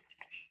guns,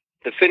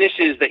 the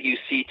finishes that you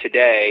see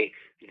today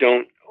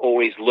don't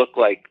always look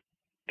like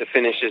the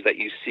finishes that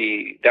you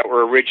see that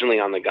were originally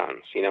on the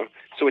guns,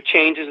 So it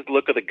changes the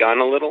look of the gun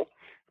a little.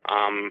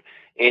 And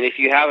if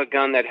you have a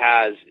gun that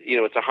has,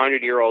 it's a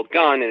 100-year-old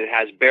gun and it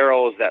has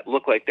barrels that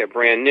look like they're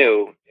brand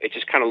new, it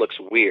just kind of looks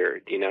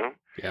weird,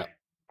 Yeah.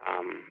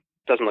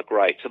 Doesn't look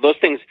right. So those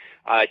things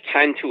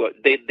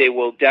they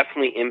will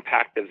definitely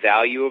impact the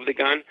value of the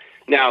gun.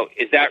 Now,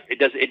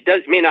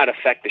 it may not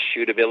affect the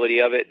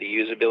shootability of it, the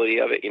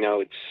usability of it,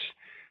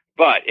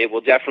 but it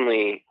will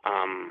definitely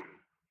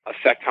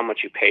affect how much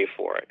you pay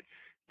for it.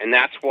 And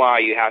that's why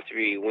you have to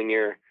be, when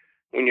you're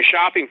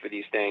shopping for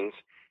these things,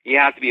 you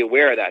have to be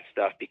aware of that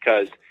stuff,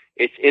 because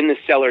it's in the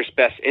seller's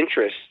best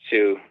interest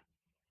to,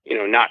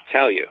 not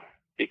tell you,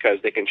 because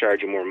they can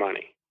charge you more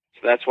money.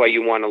 So that's why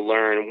you want to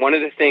learn. One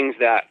of the things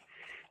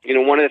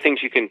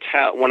you can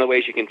tell, one of the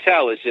ways you can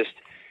tell is just,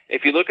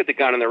 if you look at the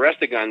gun and the rest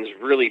of the gun's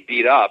really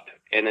beat up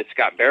and it's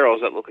got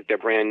barrels that look like they're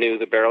brand new,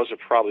 the barrels have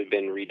probably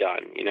been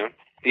redone,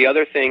 The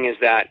other thing is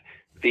that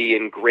the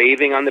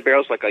engraving on the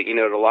barrels, like,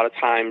 a lot of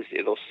times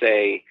it'll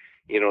say,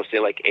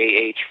 like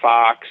A.H.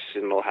 Fox,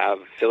 and it'll have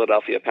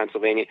Philadelphia,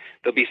 Pennsylvania.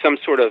 There'll be some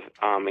sort of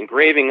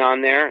engraving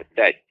on there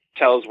that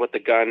tells what the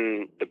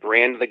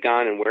brand of the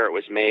gun and where it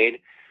was made.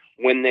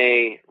 When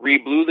they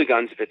re-blue the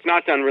guns, if it's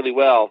not done really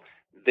well,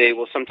 they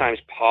will sometimes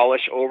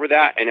polish over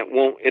that, and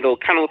it'll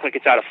kind of look like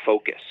it's out of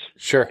focus.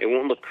 Sure. It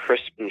won't look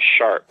crisp and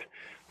sharp.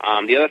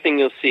 The other thing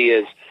you'll see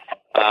is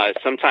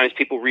sometimes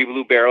people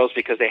re-blue barrels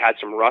because they had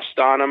some rust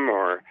on them,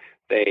 or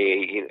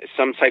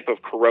some type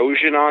of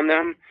corrosion on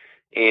them.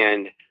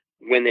 And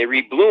when they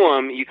re-blue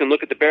them, you can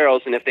look at the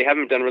barrels, and if they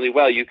haven't done really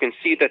well, you can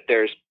see that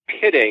there's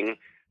pitting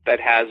that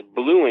has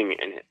bluing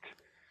in it.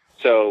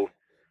 So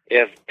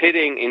if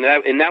pitting,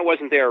 and that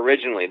wasn't there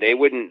originally, they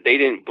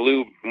didn't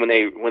blue when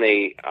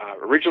they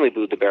originally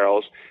blued the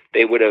barrels.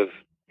 They would have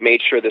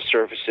made sure the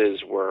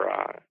surfaces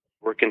were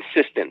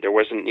consistent. There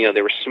wasn't,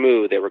 they were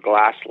smooth, they were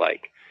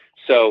glass-like.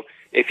 So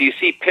if you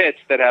see pits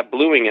that have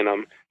bluing in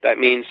them, that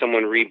means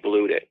someone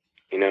re-blued it.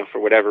 For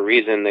whatever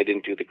reason, they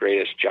didn't do the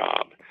greatest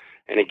job.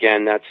 And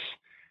again,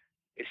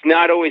 it's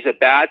not always a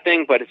bad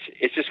thing, but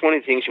it's just one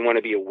of the things you want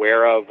to be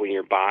aware of when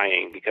you're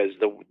buying, because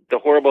the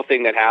horrible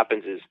thing that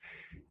happens is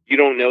you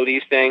don't know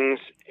these things,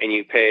 and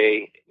you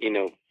pay,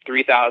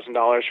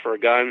 $3,000 for a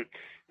gun,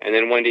 and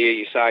then one day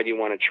you decide you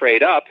want to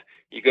trade up,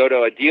 you go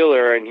to a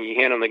dealer and you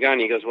hand him the gun,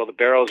 and he goes, well, the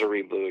barrels are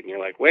reblued. And you're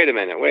like, wait a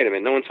minute,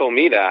 no one told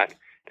me that.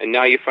 And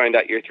now you find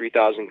out your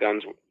 $3,000 gun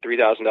is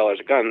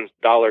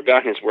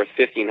worth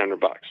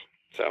 $1,500.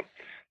 So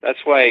that's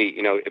why,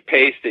 it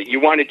pays you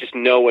want to just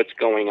know what's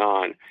going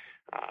on,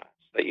 so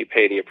that you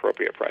pay the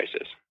appropriate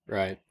prices.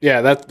 Right.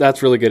 Yeah,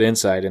 that's really good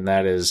insight, and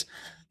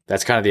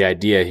that's kind of the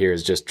idea here,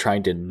 is just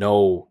trying to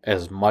know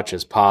as much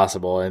as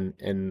possible.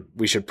 And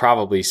we should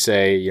probably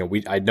say,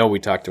 I know we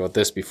talked about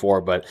this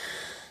before, but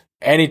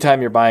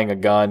anytime you're buying a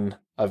gun,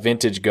 a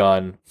vintage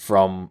gun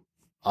from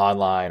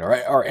online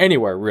or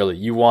anywhere really,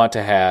 you want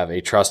to have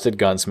a trusted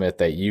gunsmith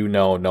that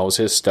knows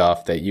his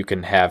stuff, that you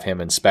can have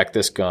him inspect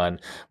this gun.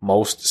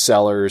 Most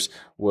sellers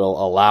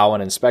will allow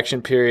an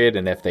inspection period,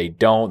 and if they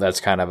don't, that's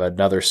kind of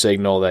another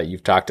signal that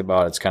you've talked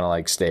about. It's kind of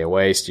like stay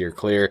away, steer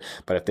clear.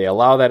 But if they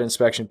allow that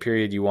inspection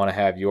period, you want to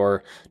have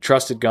your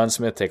trusted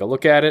gunsmith take a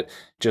look at it,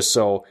 just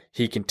so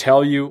he can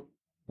tell you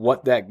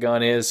what that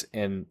gun is,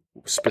 and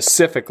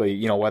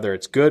specifically, whether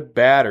it's good,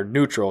 bad, or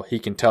neutral, he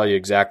can tell you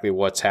exactly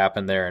what's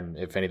happened there and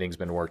if anything's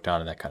been worked on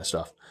and that kind of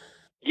stuff.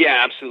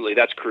 Yeah, absolutely.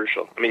 That's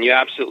crucial. I mean, you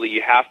have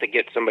to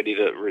get somebody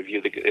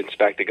to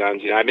inspect the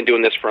guns. I've been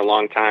doing this for a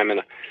long time, and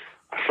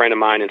a friend of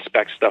mine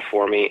inspects stuff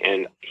for me,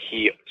 and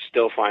he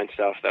still finds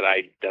stuff that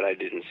I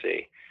didn't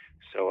see.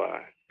 So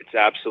it's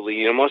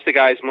absolutely, most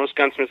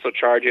gunsmiths will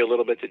charge you a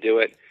little bit to do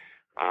it.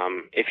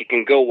 If you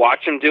can go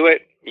watch them do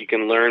it, you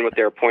can learn what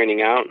they're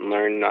pointing out and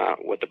learn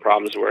what the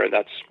problems were.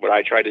 That's what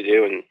I try to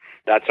do, and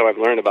that's how I've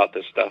learned about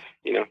this stuff.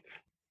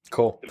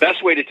 Cool. The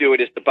best way to do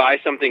it is to buy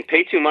something,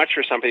 pay too much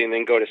for something, and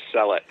then go to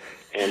sell it.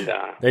 And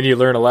then you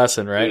learn a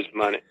lesson, right? Lose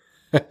money.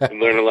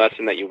 You learn a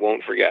lesson that you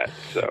won't forget.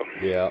 So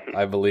yeah,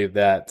 I believe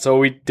that. So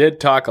we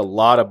did talk a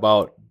lot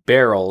about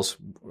barrels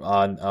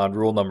on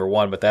rule number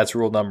 1, but that's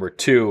rule number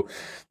 2.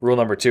 Rule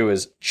number 2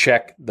 is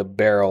check the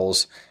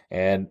barrels.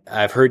 And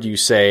I've heard you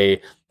use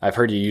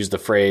the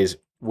phrase,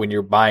 when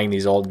you're buying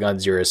these old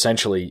guns,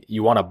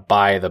 you want to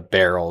buy the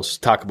barrels.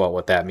 Talk about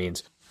what that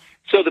means.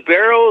 So the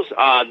barrels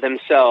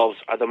themselves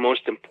are the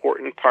most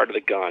important part of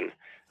the gun,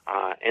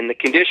 and the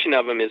condition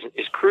of them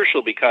is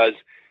crucial, because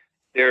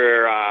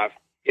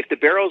if the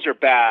barrels are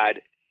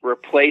bad,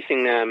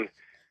 replacing them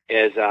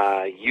is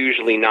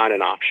usually not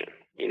an option.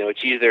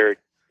 It's either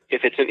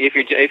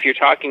if you're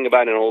talking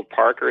about an old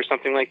Parker or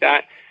something like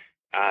that,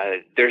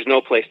 there's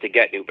no place to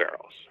get new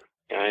barrels.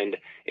 And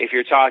if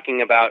you're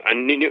talking about a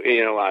new,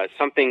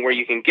 something where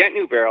you can get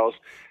new barrels,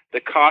 the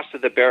cost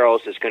of the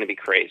barrels is going to be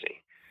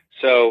crazy.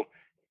 So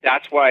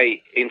that's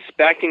why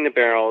inspecting the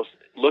barrels,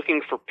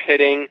 looking for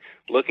pitting,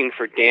 looking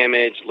for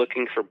damage,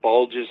 looking for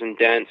bulges and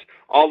dents,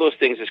 all those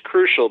things is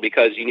crucial,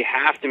 because you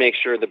have to make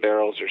sure the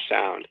barrels are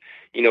sound.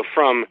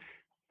 From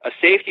a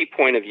safety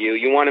point of view,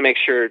 you want to make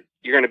sure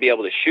you're going to be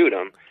able to shoot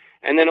them.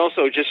 And then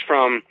also just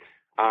from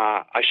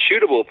a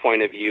shootable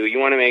point of view, you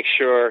want to make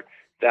sure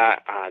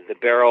that the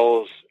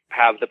barrels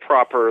have the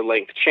proper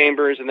length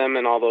chambers in them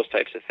and all those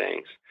types of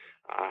things.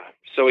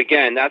 So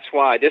again, that's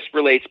why this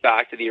relates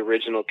back to the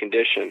original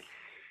condition.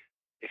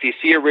 If you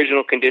see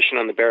original condition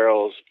on the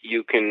barrels,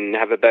 you can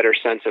have a better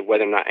sense of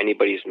whether or not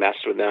anybody's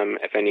messed with them.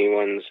 If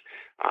anyone's,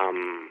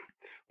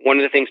 one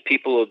of the things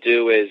people will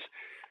do is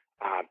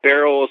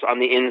barrels on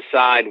the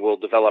inside will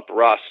develop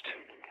rust,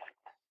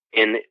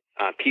 and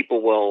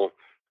people will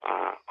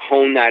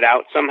hone that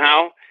out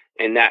somehow,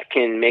 and that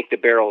can make the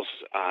barrels,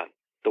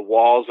 the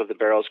walls of the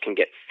barrels can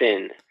get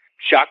thin.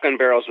 Shotgun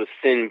barrels with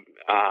thin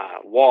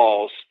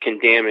walls can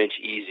damage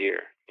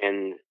easier.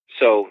 And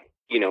so,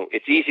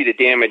 it's easy to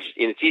damage,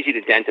 and it's easy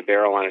to dent a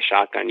barrel on a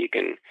shotgun. You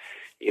can,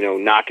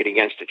 knock it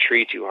against a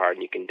tree too hard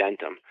and you can dent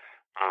them.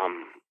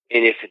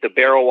 And if the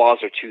barrel walls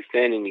are too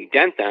thin and you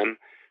dent them,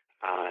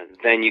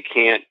 then you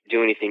can't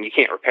do anything. You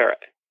can't repair it.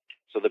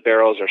 So the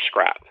barrels are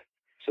scrap.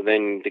 So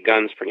then the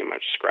gun's pretty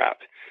much scrap.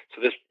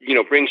 So this,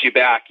 brings you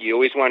back. You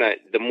always want to,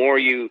 the more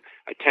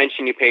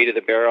attention you pay to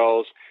the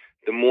barrels,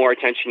 the more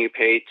attention you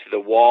pay to the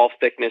wall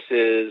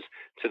thicknesses,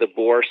 to the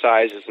bore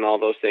sizes and all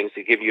those things,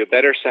 to give you a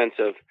better sense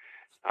of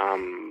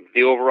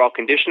the overall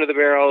condition of the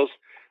barrels,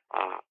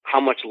 how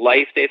much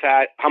life they've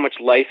had, how much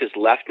life is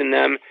left in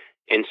them,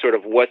 and sort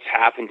of what's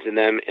happened to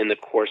them in the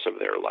course of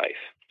their life.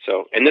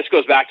 So, and this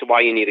goes back to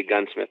why you need a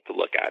gunsmith to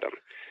look at them,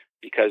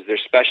 because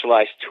there's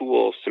specialized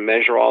tools to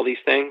measure all these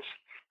things.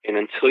 And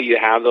until you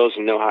have those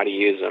and know how to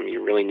use them,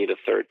 you really need a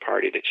third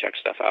party to check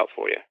stuff out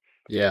for you.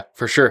 Yeah,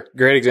 for sure.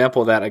 Great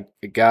example of that.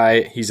 A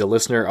guy, he's a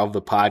listener of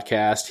the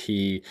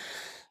podcast.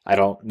 I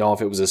don't know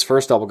if it was his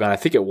first double gun. I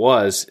think it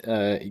was.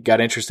 He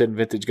got interested in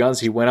vintage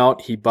guns. He went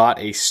out, he bought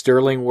a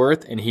Sterling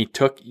Worth, and he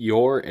took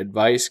your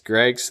advice,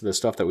 Greg's, the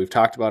stuff that we've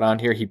talked about on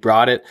here. He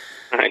brought it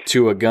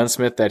to a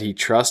gunsmith that he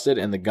trusted,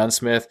 and the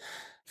gunsmith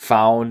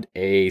found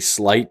a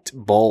slight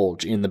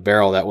bulge in the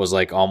barrel that was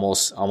like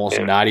almost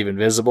not even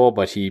visible,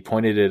 but he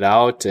pointed it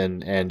out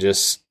and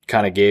just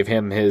kind of gave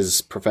him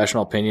his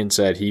professional opinion,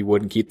 said he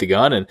wouldn't keep the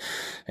gun,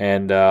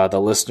 and the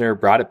listener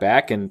brought it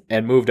back and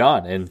moved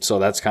on. And so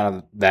that's kind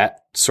of that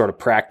sort of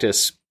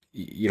practice,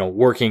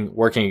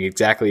 working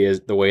exactly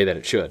as the way that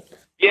it should.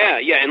 Yeah.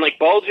 And like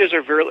bulges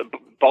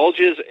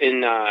bulges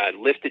in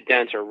lifted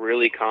dents are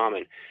really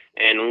common,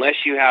 and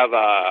unless you have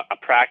a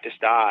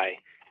practiced eye,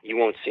 you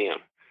won't see them.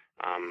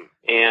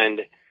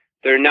 And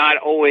they're not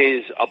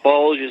always, a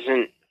bulge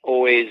isn't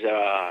always,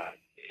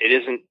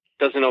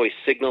 doesn't always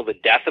signal the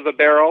death of a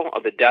barrel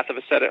or the death of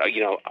a set of,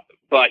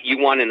 but you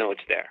want to know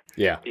it's there.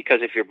 Yeah.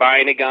 Because if you're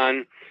buying a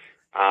gun,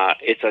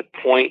 it's a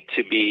point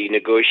to be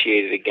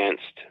negotiated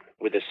against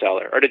with the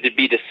seller, or to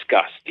be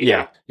discussed. You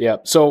know? Yeah.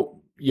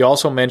 So you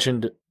also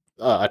mentioned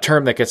a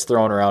term that gets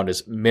thrown around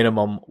is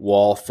minimum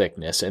wall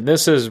thickness. And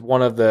this is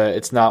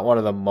it's not one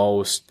of the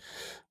most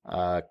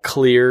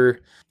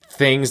clear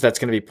things that's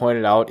going to be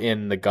pointed out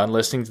in the gun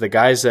listings. The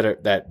guys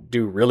that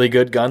do really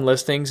good gun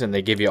listings and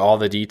they give you all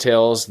the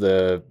details,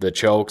 the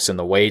chokes and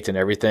the weight and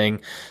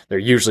everything, they're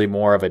usually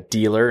more of a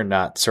dealer,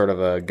 not sort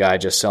of a guy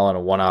just selling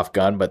a one-off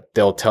gun, but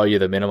they'll tell you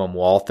the minimum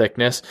wall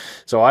thickness.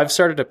 So I've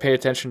started to pay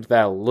attention to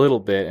that a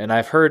little bit, and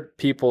I've heard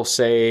people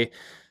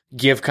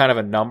give kind of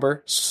a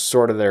number,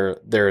 sort of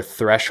their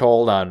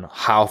threshold on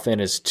how thin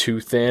is too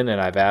thin.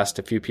 And I've asked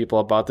a few people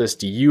about this.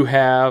 Do you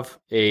have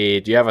a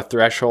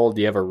threshold?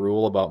 Do you have a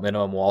rule about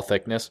minimum wall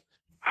thickness?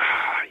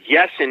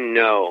 Yes and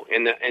no.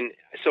 And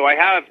so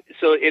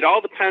it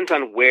all depends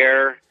on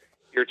where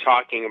you're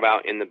talking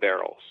about in the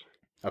barrels.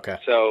 Okay.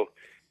 So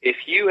if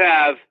you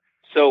have,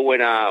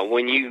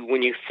 when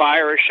you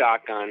fire a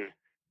shotgun,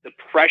 the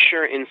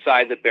pressure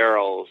inside the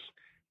barrels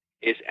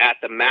is at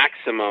the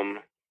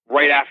maximum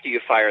right after you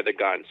fire the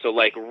gun. So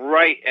like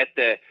right at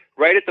the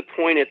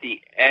point at the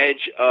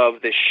edge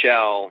of the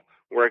shell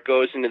where it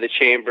goes into the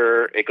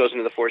chamber, it goes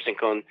into the forcing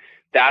cone,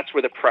 that's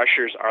where the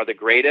pressures are the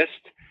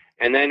greatest.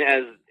 And then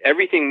as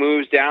everything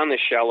moves down the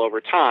shell over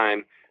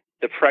time,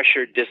 the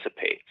pressure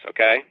dissipates,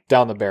 okay?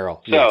 Down the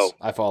barrel. So, yes,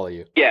 I follow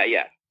you. Yeah.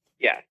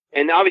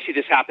 And obviously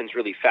this happens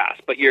really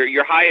fast, but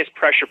your highest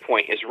pressure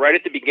point is right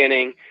at the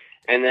beginning,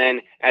 and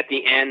then at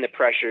the end, the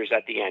pressure's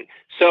at the end.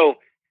 So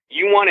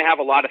you want to have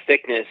a lot of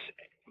thickness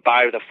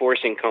by the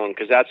forcing cone,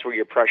 because that's where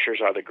your pressures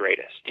are the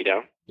greatest,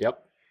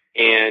 Yep.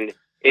 And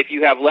if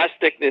you have less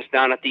thickness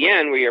down at the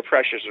end where your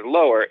pressures are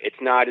lower, it's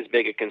not as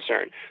big a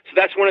concern. So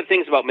that's one of the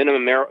things about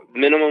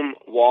minimum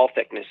wall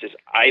thickness is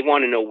I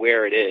want to know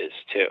where it is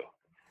too.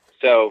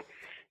 So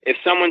if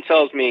someone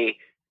tells me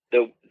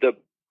the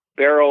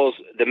barrels,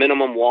 the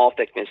minimum wall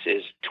thickness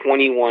is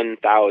 21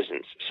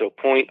 thousandths, so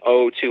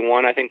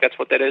 0.021, I think that's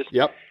what that is.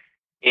 Yep.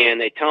 And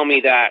they tell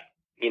me that,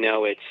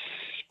 it's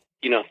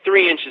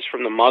 3 inches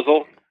from the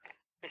muzzle,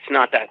 it's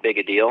not that big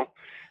a deal.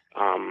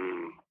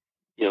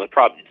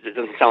 It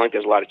doesn't sound like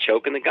there's a lot of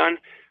choke in the gun,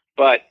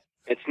 but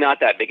it's not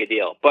that big a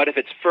deal. But if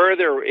it's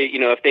further,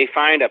 if they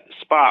find a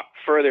spot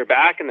further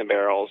back in the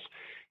barrels,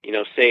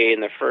 say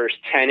in the first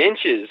 10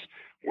 inches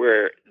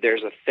where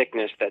there's a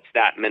thickness that's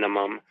that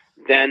minimum,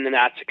 then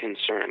that's a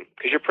concern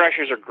because your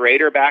pressures are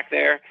greater back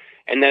there.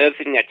 And the other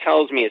thing that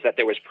tells me is that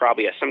there was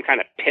probably some kind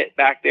of pit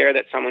back there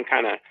that someone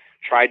kind of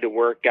tried to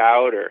work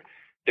out, or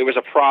there was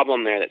a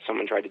problem there that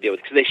someone tried to deal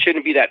with, because they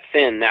shouldn't be that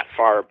thin, that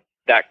far,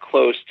 that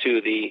close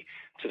to the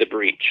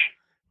breech.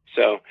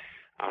 So,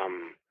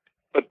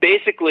 but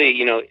basically,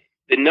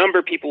 the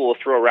number people will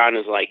throw around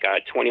is like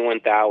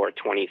 21 thou or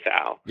 20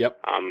 thou.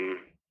 Yep.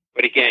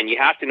 But again, you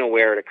have to know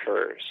where it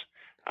occurs.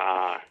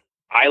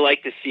 I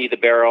like to see the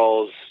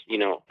barrels,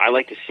 I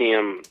like to see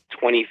them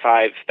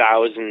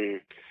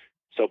 25,000,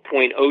 so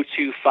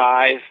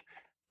 0.025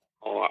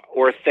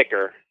 or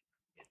thicker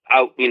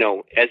out,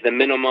 as the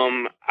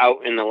minimum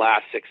out in the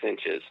last 6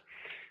 inches.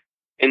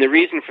 And the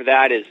reason for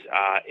that is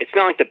it's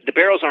not like the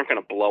barrels aren't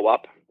going to blow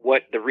up.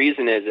 What the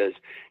reason is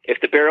if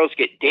the barrels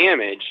get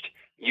damaged,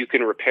 you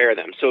can repair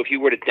them. So if you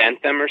were to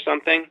dent them or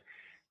something,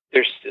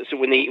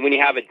 when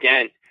you have a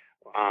dent,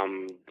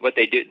 what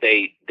they do,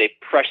 they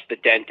press the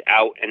dent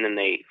out and then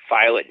they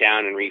file it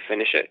down and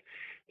refinish it.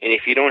 And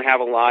if you don't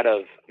have a lot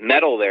of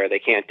metal there, they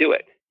can't do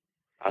it.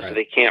 Right. So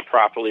they can't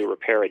properly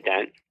repair a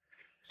dent.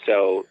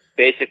 So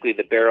basically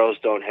the barrels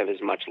don't have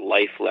as much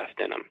life left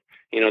in them.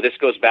 This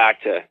goes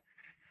back to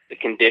the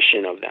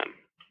condition of them,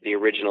 the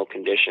original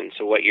condition.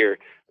 So what your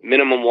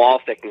minimum wall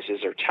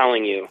thicknesses are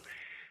telling you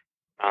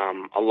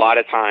a lot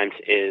of times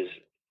is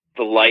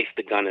the life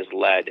the gun has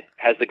led.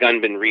 Has the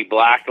gun been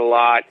re-blacked a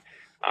lot?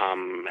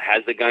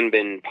 Has the gun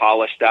been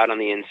polished out on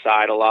the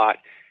inside a lot?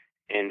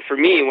 And for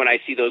me, when I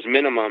see those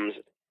minimums,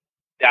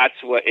 that's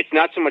what, it's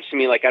not so much to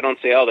me like I don't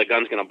say, oh, the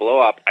gun's going to blow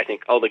up. I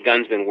think, oh, the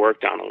gun's been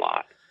worked on a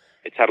lot.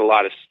 It's had a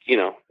lot of,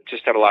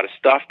 just had a lot of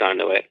stuff done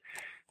to it.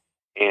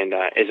 And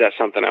is that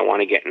something I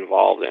want to get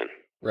involved in?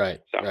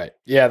 Right. So. Right.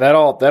 Yeah, that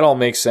all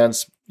makes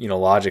sense.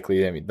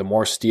 Logically, I mean, the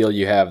more steel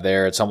you have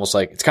there, it's almost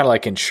like, it's kind of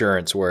like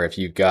insurance, where if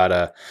you've got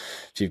a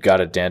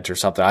dent or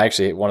something. I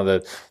actually, one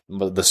of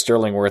the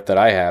Sterling Worth that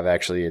I have,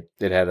 actually,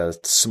 it had a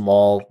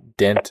small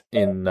dent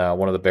in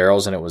one of the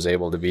barrels, and it was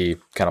able to be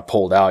kind of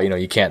pulled out.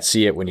 You can't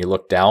see it when you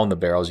look down the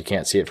barrels. You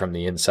can't see it from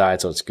the inside,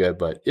 so it's good,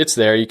 but it's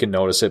there. You can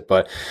notice it,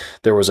 but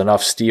there was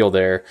enough steel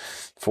there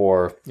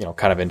for,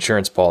 kind of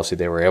insurance policy.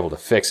 They were able to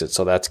fix it,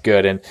 so that's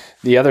good. And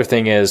the other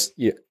thing is,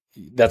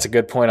 that's a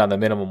good point on the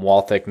minimum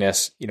wall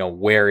thickness.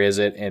 Where is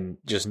it? And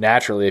just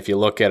naturally, if you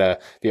look at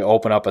if you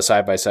open up a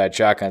side-by-side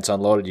shotgun, it's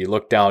unloaded, you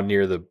look down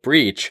near the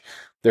breech,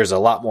 there's a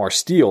lot more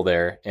steel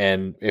there.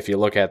 And if you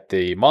look at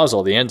the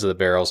muzzle, the ends of the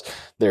barrels,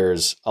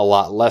 there's a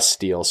lot less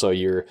steel. So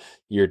you're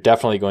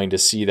definitely going to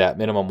see that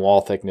minimum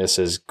wall thickness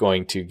is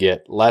going to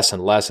get less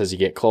and less as you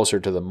get closer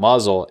to the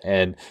muzzle.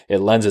 And it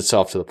lends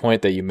itself to the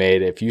point that you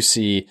made. If you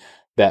see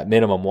that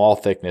minimum wall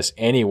thickness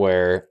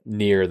anywhere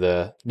near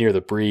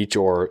the breech,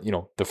 or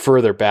the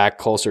further back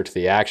closer to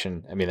the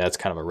action, I mean, that's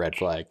kind of a red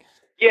flag.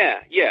 Yeah,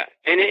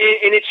 and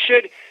it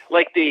should,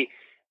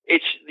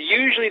 it's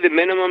usually the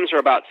minimums are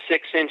about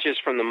 6 inches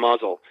from the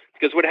muzzle,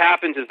 because what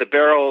happens is the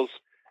barrels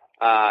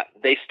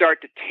they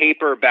start to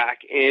taper back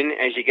in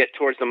as you get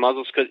towards the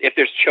muzzles, because if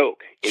there's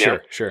choke,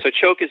 Sure. So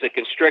choke is a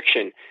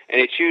constriction,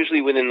 and it's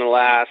usually within the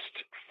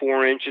last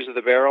 4 inches of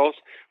the barrels,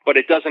 but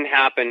it doesn't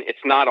happen.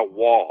 It's not a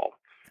wall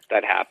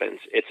that happens.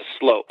 It's a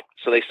slope.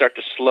 So they start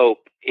to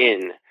slope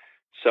in.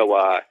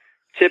 So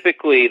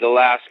typically the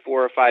last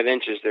 4 or 5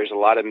 inches, there's a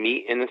lot of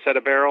meat in the set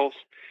of barrels.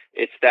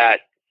 It's that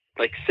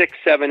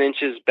 6-7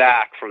 inches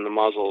back from the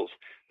muzzles.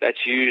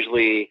 That's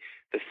usually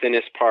the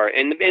thinnest part.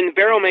 And the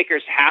barrel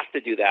makers have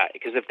to do that,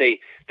 because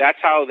that's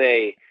how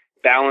they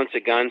balance a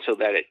gun so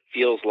that it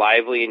feels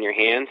lively in your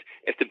hands.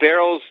 If the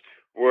barrels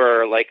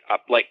were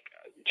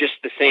just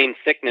the same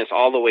thickness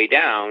all the way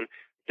down,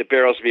 the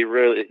barrels would be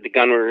the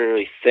gun would be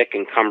really thick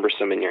and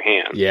cumbersome in your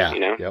hands. Yeah.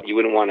 Yep. You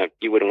wouldn't want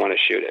to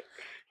shoot it.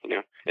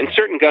 And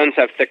certain guns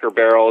have thicker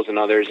barrels and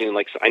others.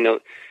 I know,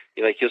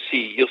 you'll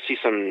see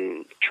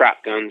some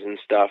trap guns and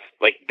stuff,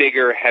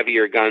 bigger,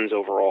 heavier guns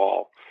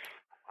overall,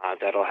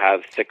 that'll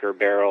have thicker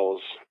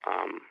barrels.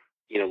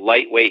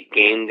 Lightweight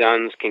game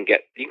guns you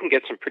can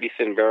get some pretty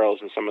thin barrels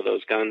in some of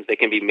those guns. They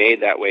can be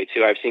made that way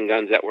too. I've seen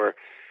guns that were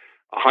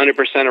 100%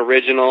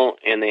 original,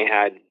 and they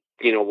had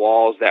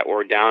walls that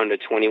were down to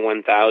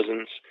 21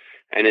 thousandths,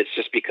 and it's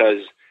just because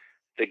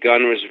the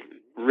gun was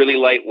really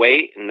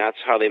lightweight, and that's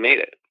how they made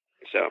it.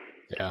 So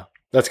yeah,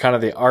 that's kind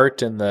of the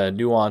art and the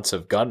nuance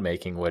of gun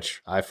making,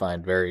 which I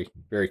find very,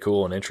 very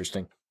cool and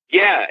interesting.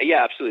 Yeah,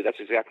 absolutely.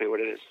 That's exactly what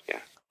it is. Yeah.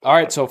 All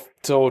right,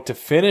 so to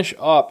finish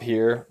up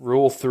here,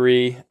 Rule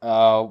 3.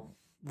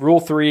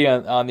 Rule 3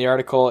 on the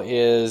article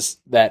is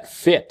that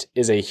fit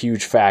is a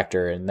huge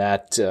factor, and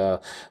that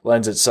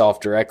lends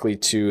itself directly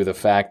to the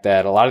fact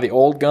that a lot of the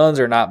old guns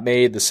are not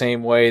made the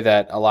same way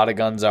that a lot of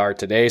guns are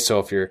today. So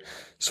if you're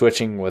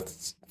switching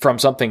from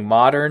something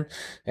modern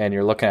and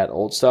you're looking at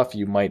old stuff,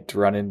 you might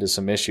run into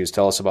some issues.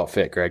 Tell us about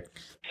fit, Greg.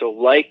 So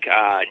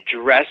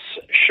dress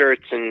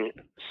shirts and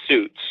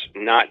suits,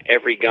 not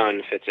every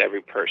gun fits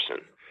every person.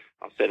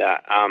 I'll say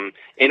that.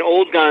 And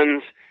old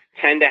guns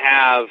tend to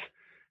have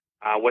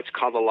what's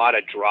called a lot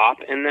of drop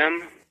in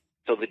them.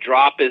 So the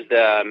drop is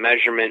the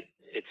measurement.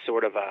 It's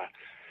sort of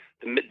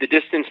the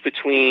distance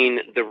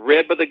between the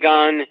rib of the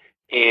gun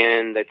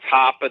and the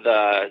top of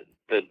the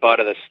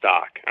butt of the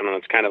stock. I don't know.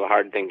 It's kind of a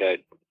hard thing to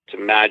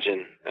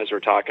imagine as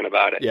we're talking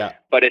about it. Yeah.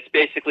 But it's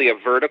basically a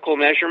vertical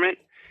measurement.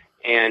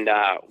 And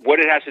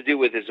what it has to do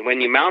with is when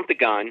you mount the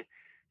gun,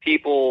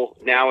 people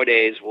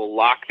nowadays will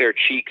lock their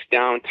cheeks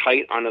down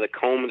tight onto the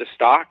comb of the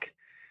stock.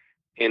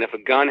 And if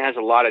a gun has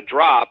a lot of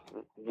drop,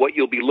 what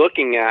you'll be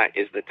looking at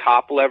is the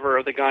top lever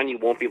of the gun. You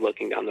won't be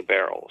looking down the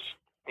barrels.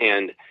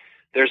 And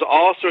there's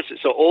all sorts of,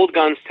 so old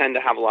guns tend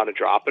to have a lot of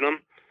drop in them.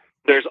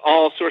 There's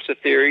all sorts of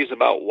theories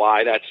about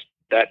why that's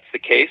the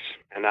case.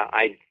 And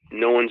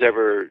no one's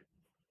ever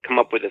come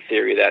up with a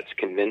theory that's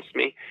convinced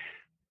me.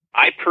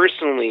 I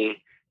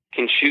personally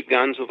can shoot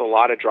guns with a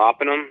lot of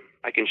drop in them.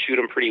 I can shoot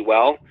them pretty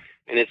well.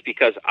 And it's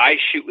because I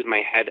shoot with my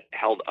head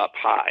held up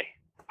high.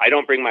 I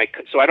don't bring my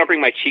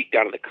cheek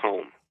down to the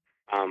comb.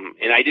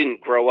 And I didn't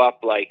grow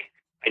up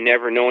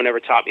no one ever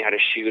taught me how to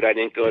shoot. I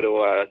didn't go to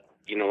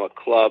a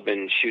club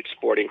and shoot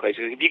sporting clays.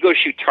 If you go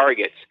shoot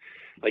targets,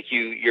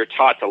 you're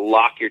taught to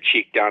lock your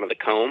cheek down to the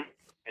comb,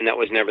 and that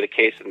was never the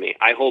case with me.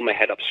 I hold my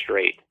head up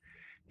straight.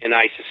 And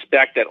I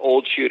suspect that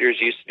old shooters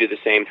used to do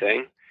the same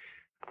thing.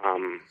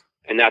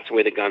 And that's the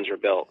way the guns were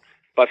built.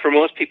 But for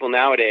most people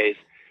nowadays,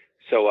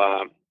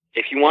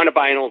 if you want to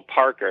buy an old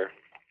Parker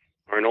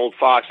or an old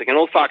Fox, like an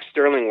old Fox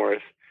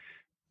Sterlingworth,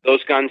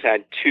 those guns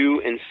had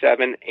 2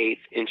 7/8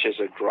 inches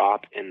of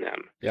drop in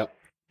them. Yep.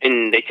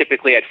 And they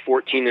typically had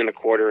 14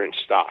 1/4 inch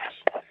stocks.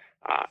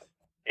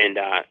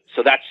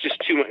 So that's just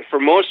too much. For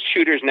most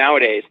shooters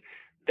nowadays,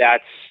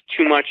 that's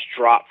too much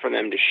drop for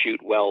them to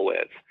shoot well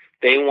with.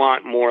 They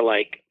want more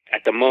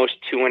at the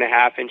most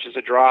 2.5 inches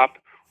of drop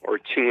or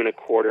 2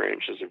 1/4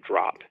 inches of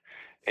drop.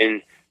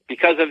 And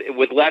because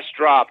with less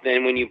drop,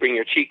 then when you bring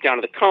your cheek down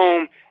to the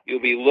comb, you'll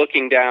be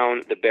looking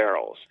down the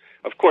barrels.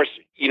 Of course,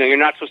 you're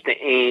not supposed to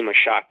aim a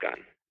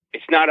shotgun.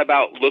 It's not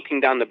about looking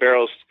down the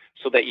barrels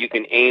so that you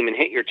can aim and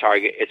hit your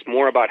target. It's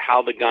more about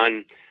how the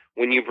gun,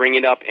 when you bring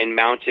it up and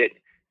mount it,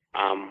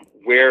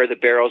 where the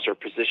barrels are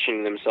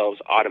positioning themselves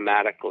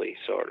automatically,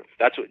 sort of.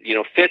 That's what,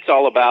 fit's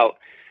all about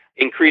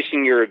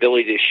increasing your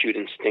ability to shoot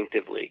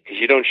instinctively, because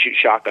you don't shoot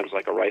shotguns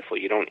like a rifle.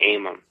 You don't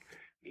aim them.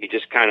 You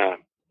just kind of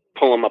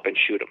pull them up and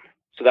shoot them.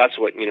 So that's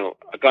what,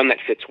 a gun that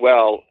fits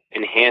well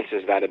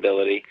enhances that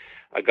ability.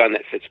 A gun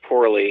that fits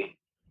poorly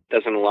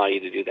doesn't allow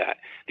you to do that.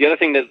 The other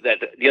thing that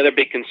the other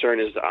big concern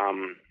is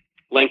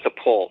length of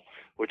pull,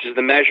 which is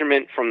the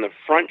measurement from the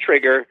front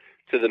trigger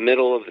to the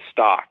middle of the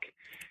stock.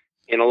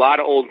 And a lot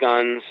of old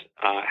guns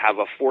have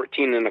a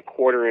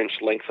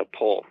 14.25-inch length of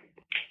pull.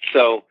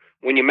 So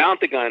when you mount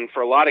the gun,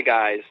 for a lot of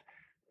guys,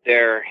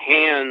 their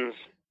hands,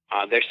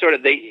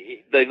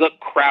 they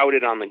look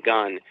crowded on the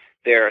gun.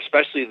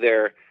 Especially if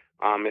they're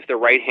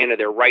right-handed,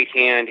 their right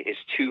hand is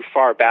too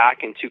far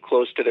back and too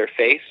close to their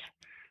face.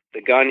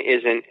 The gun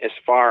isn't as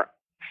far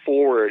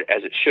forward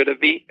as it should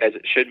be.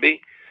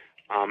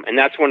 And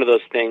that's one of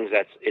those things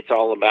it's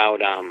all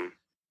about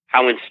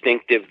how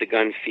instinctive the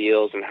gun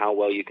feels and how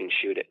well you can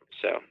shoot it.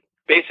 So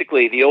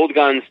basically, the old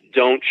guns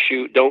don't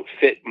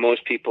fit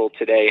most people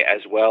today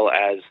as well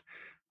as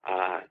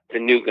the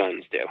new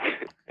guns do,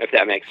 if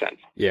that makes sense.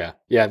 Yeah,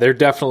 they're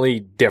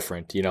definitely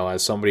different.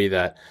 As somebody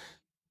that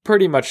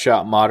pretty much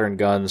shot modern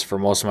guns for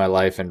most of my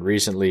life and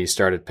recently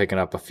started picking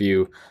up a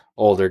few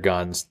older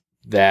guns,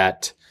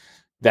 that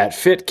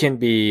fit can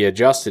be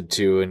adjusted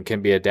to and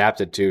can be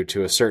adapted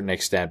to a certain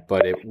extent,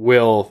 but it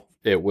will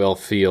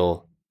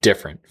feel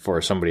different for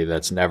somebody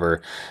that's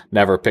never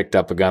picked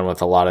up a gun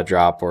with a lot of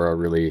drop or a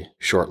really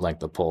short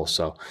length of pull.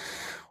 So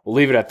we'll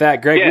leave it at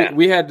that. Greg, yeah.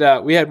 we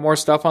had more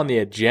stuff on the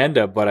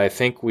agenda, but I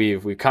think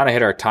we've kind of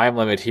hit our time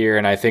limit here,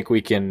 and I think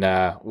we can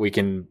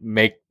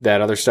make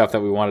that other stuff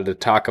that we wanted to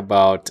talk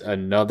about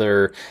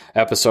another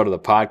episode of the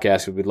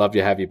podcast. We'd love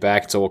to have you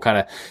back. So we'll kind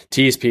of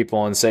tease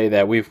people and say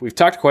that we've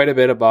talked quite a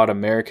bit about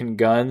American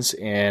guns,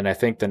 and I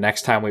think the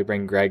next time we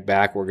bring Greg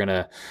back, we're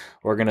gonna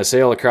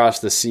sail across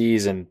the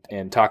seas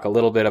and talk a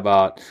little bit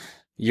about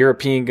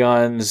European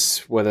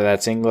guns, whether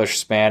that's English,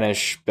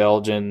 Spanish,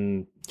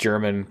 Belgian,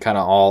 German, kind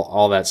of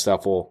all that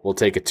stuff. We'll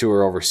take a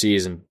tour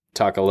overseas and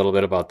talk a little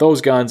bit about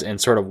those guns and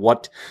sort of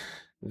what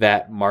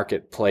that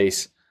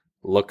marketplace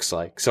looks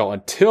like. So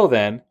until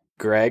then,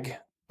 Greg,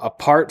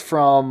 apart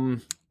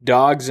from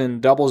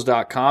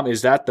dogsanddoubles.com,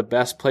 is that the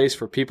best place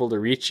for people to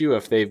reach you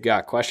if they've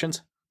got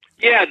questions?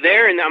 Yeah,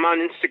 there, and I'm on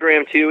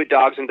Instagram too at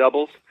Dogs and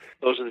Doubles.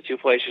 Those are the two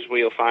places where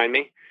you'll find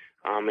me.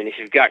 And if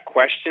you've got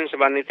questions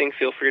about anything,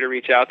 feel free to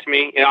reach out to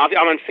me. I'm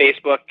on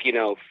Facebook,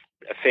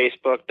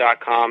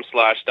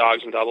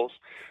 facebook.com/dogsanddoubles.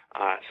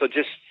 So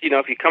just,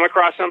 if you come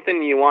across something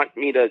and you want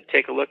me to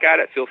take a look at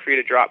it, feel free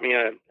to drop me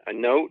a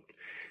note.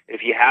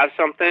 If you have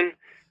something,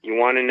 you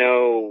want to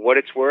know what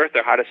it's worth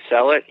or how to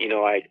sell it,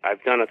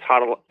 I've done a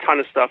ton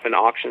of stuff in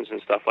auctions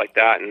and stuff like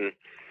that, and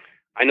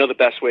I know the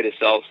best way to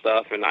sell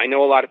stuff, and I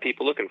know a lot of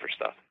people looking for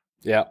stuff.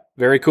 Yeah,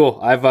 very cool.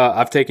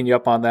 I've taken you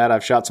up on that.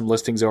 I've shot some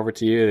listings over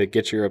to you to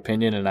get your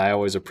opinion, and I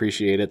always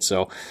appreciate it.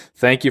 So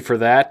thank you for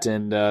that,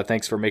 and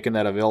thanks for making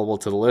that available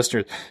to the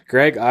listeners.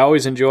 Greg, I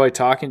always enjoy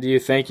talking to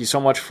you. Thank you so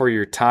much for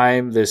your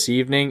time this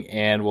evening,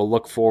 and we'll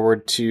look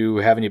forward to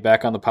having you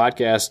back on the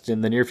podcast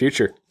in the near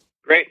future.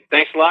 Great.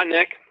 Thanks a lot,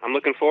 Nick. I'm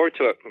looking forward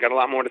to it. We've got a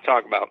lot more to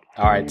talk about.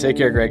 All right. Take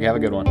care, Greg. Have a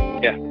good one.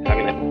 Yeah. Have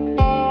a good night.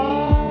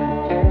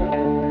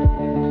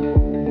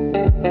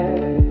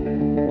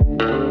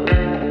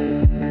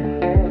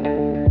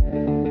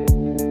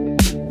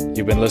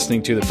 You've been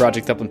listening to the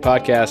Project Upland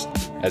podcast.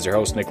 As your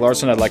host, Nick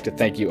Larson, I'd like to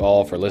thank you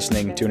all for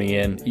listening, tuning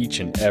in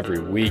each and every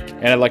week.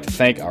 And I'd like to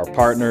thank our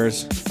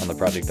partners on the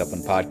Project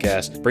Upland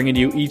podcast, bringing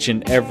you each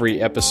and every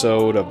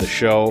episode of the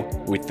show.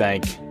 We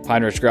thank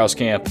Pine Ridge Grouse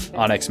Camp,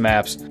 Onyx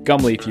Maps,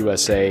 Gumleaf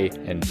USA,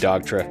 and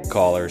Dogtra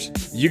Callers.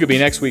 You could be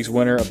next week's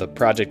winner of the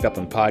Project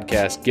Upland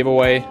podcast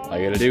giveaway. All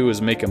you got to do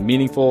is make a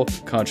meaningful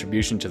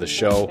contribution to the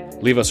show.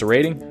 Leave us a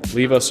rating,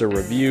 leave us a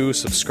review,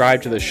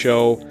 subscribe to the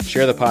show,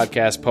 share the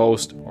podcast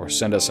post, or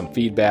send us some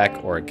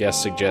feedback or a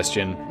guest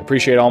suggestion.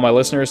 Appreciate all my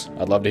listeners.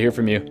 I'd love to hear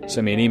from you.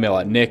 Send me an email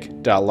at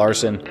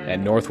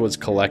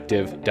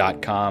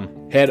nick.larson@northwoodscollective.com.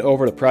 Head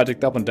over to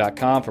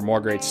projectupland.com for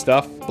more great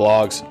stuff,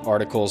 blogs,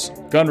 articles,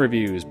 gun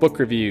reviews, book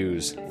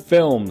reviews,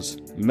 films,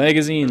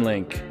 magazine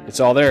link.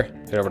 It's all there.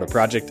 Head over to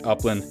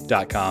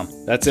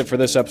projectupland.com. That's it for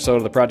this episode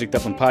of the Project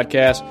Upland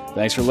podcast.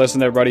 Thanks for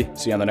listening, everybody.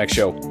 See you on the next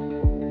show.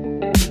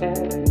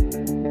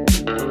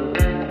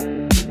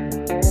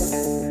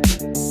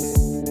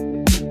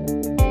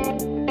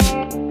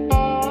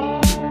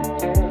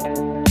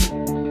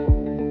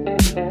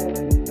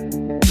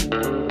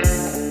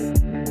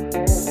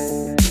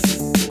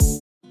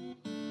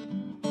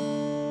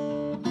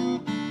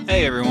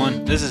 Hey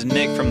everyone, this is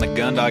Nick from the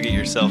Gun Dog It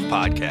Yourself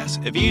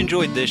podcast. If you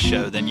enjoyed this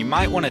show, then you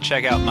might want to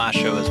check out my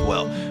show as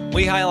well.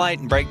 We highlight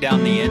and break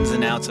down the ins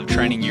and outs of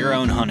training your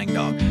own hunting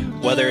dog.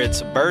 Whether it's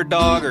a bird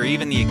dog or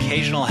even the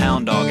occasional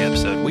hound dog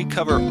episode, we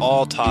cover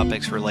all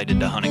topics related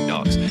to hunting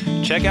dogs.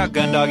 Check out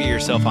Gun Dog It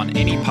Yourself on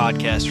any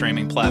podcast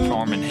streaming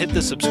platform and hit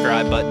the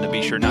subscribe button to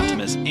be sure not to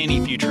miss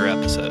any future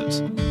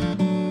episodes.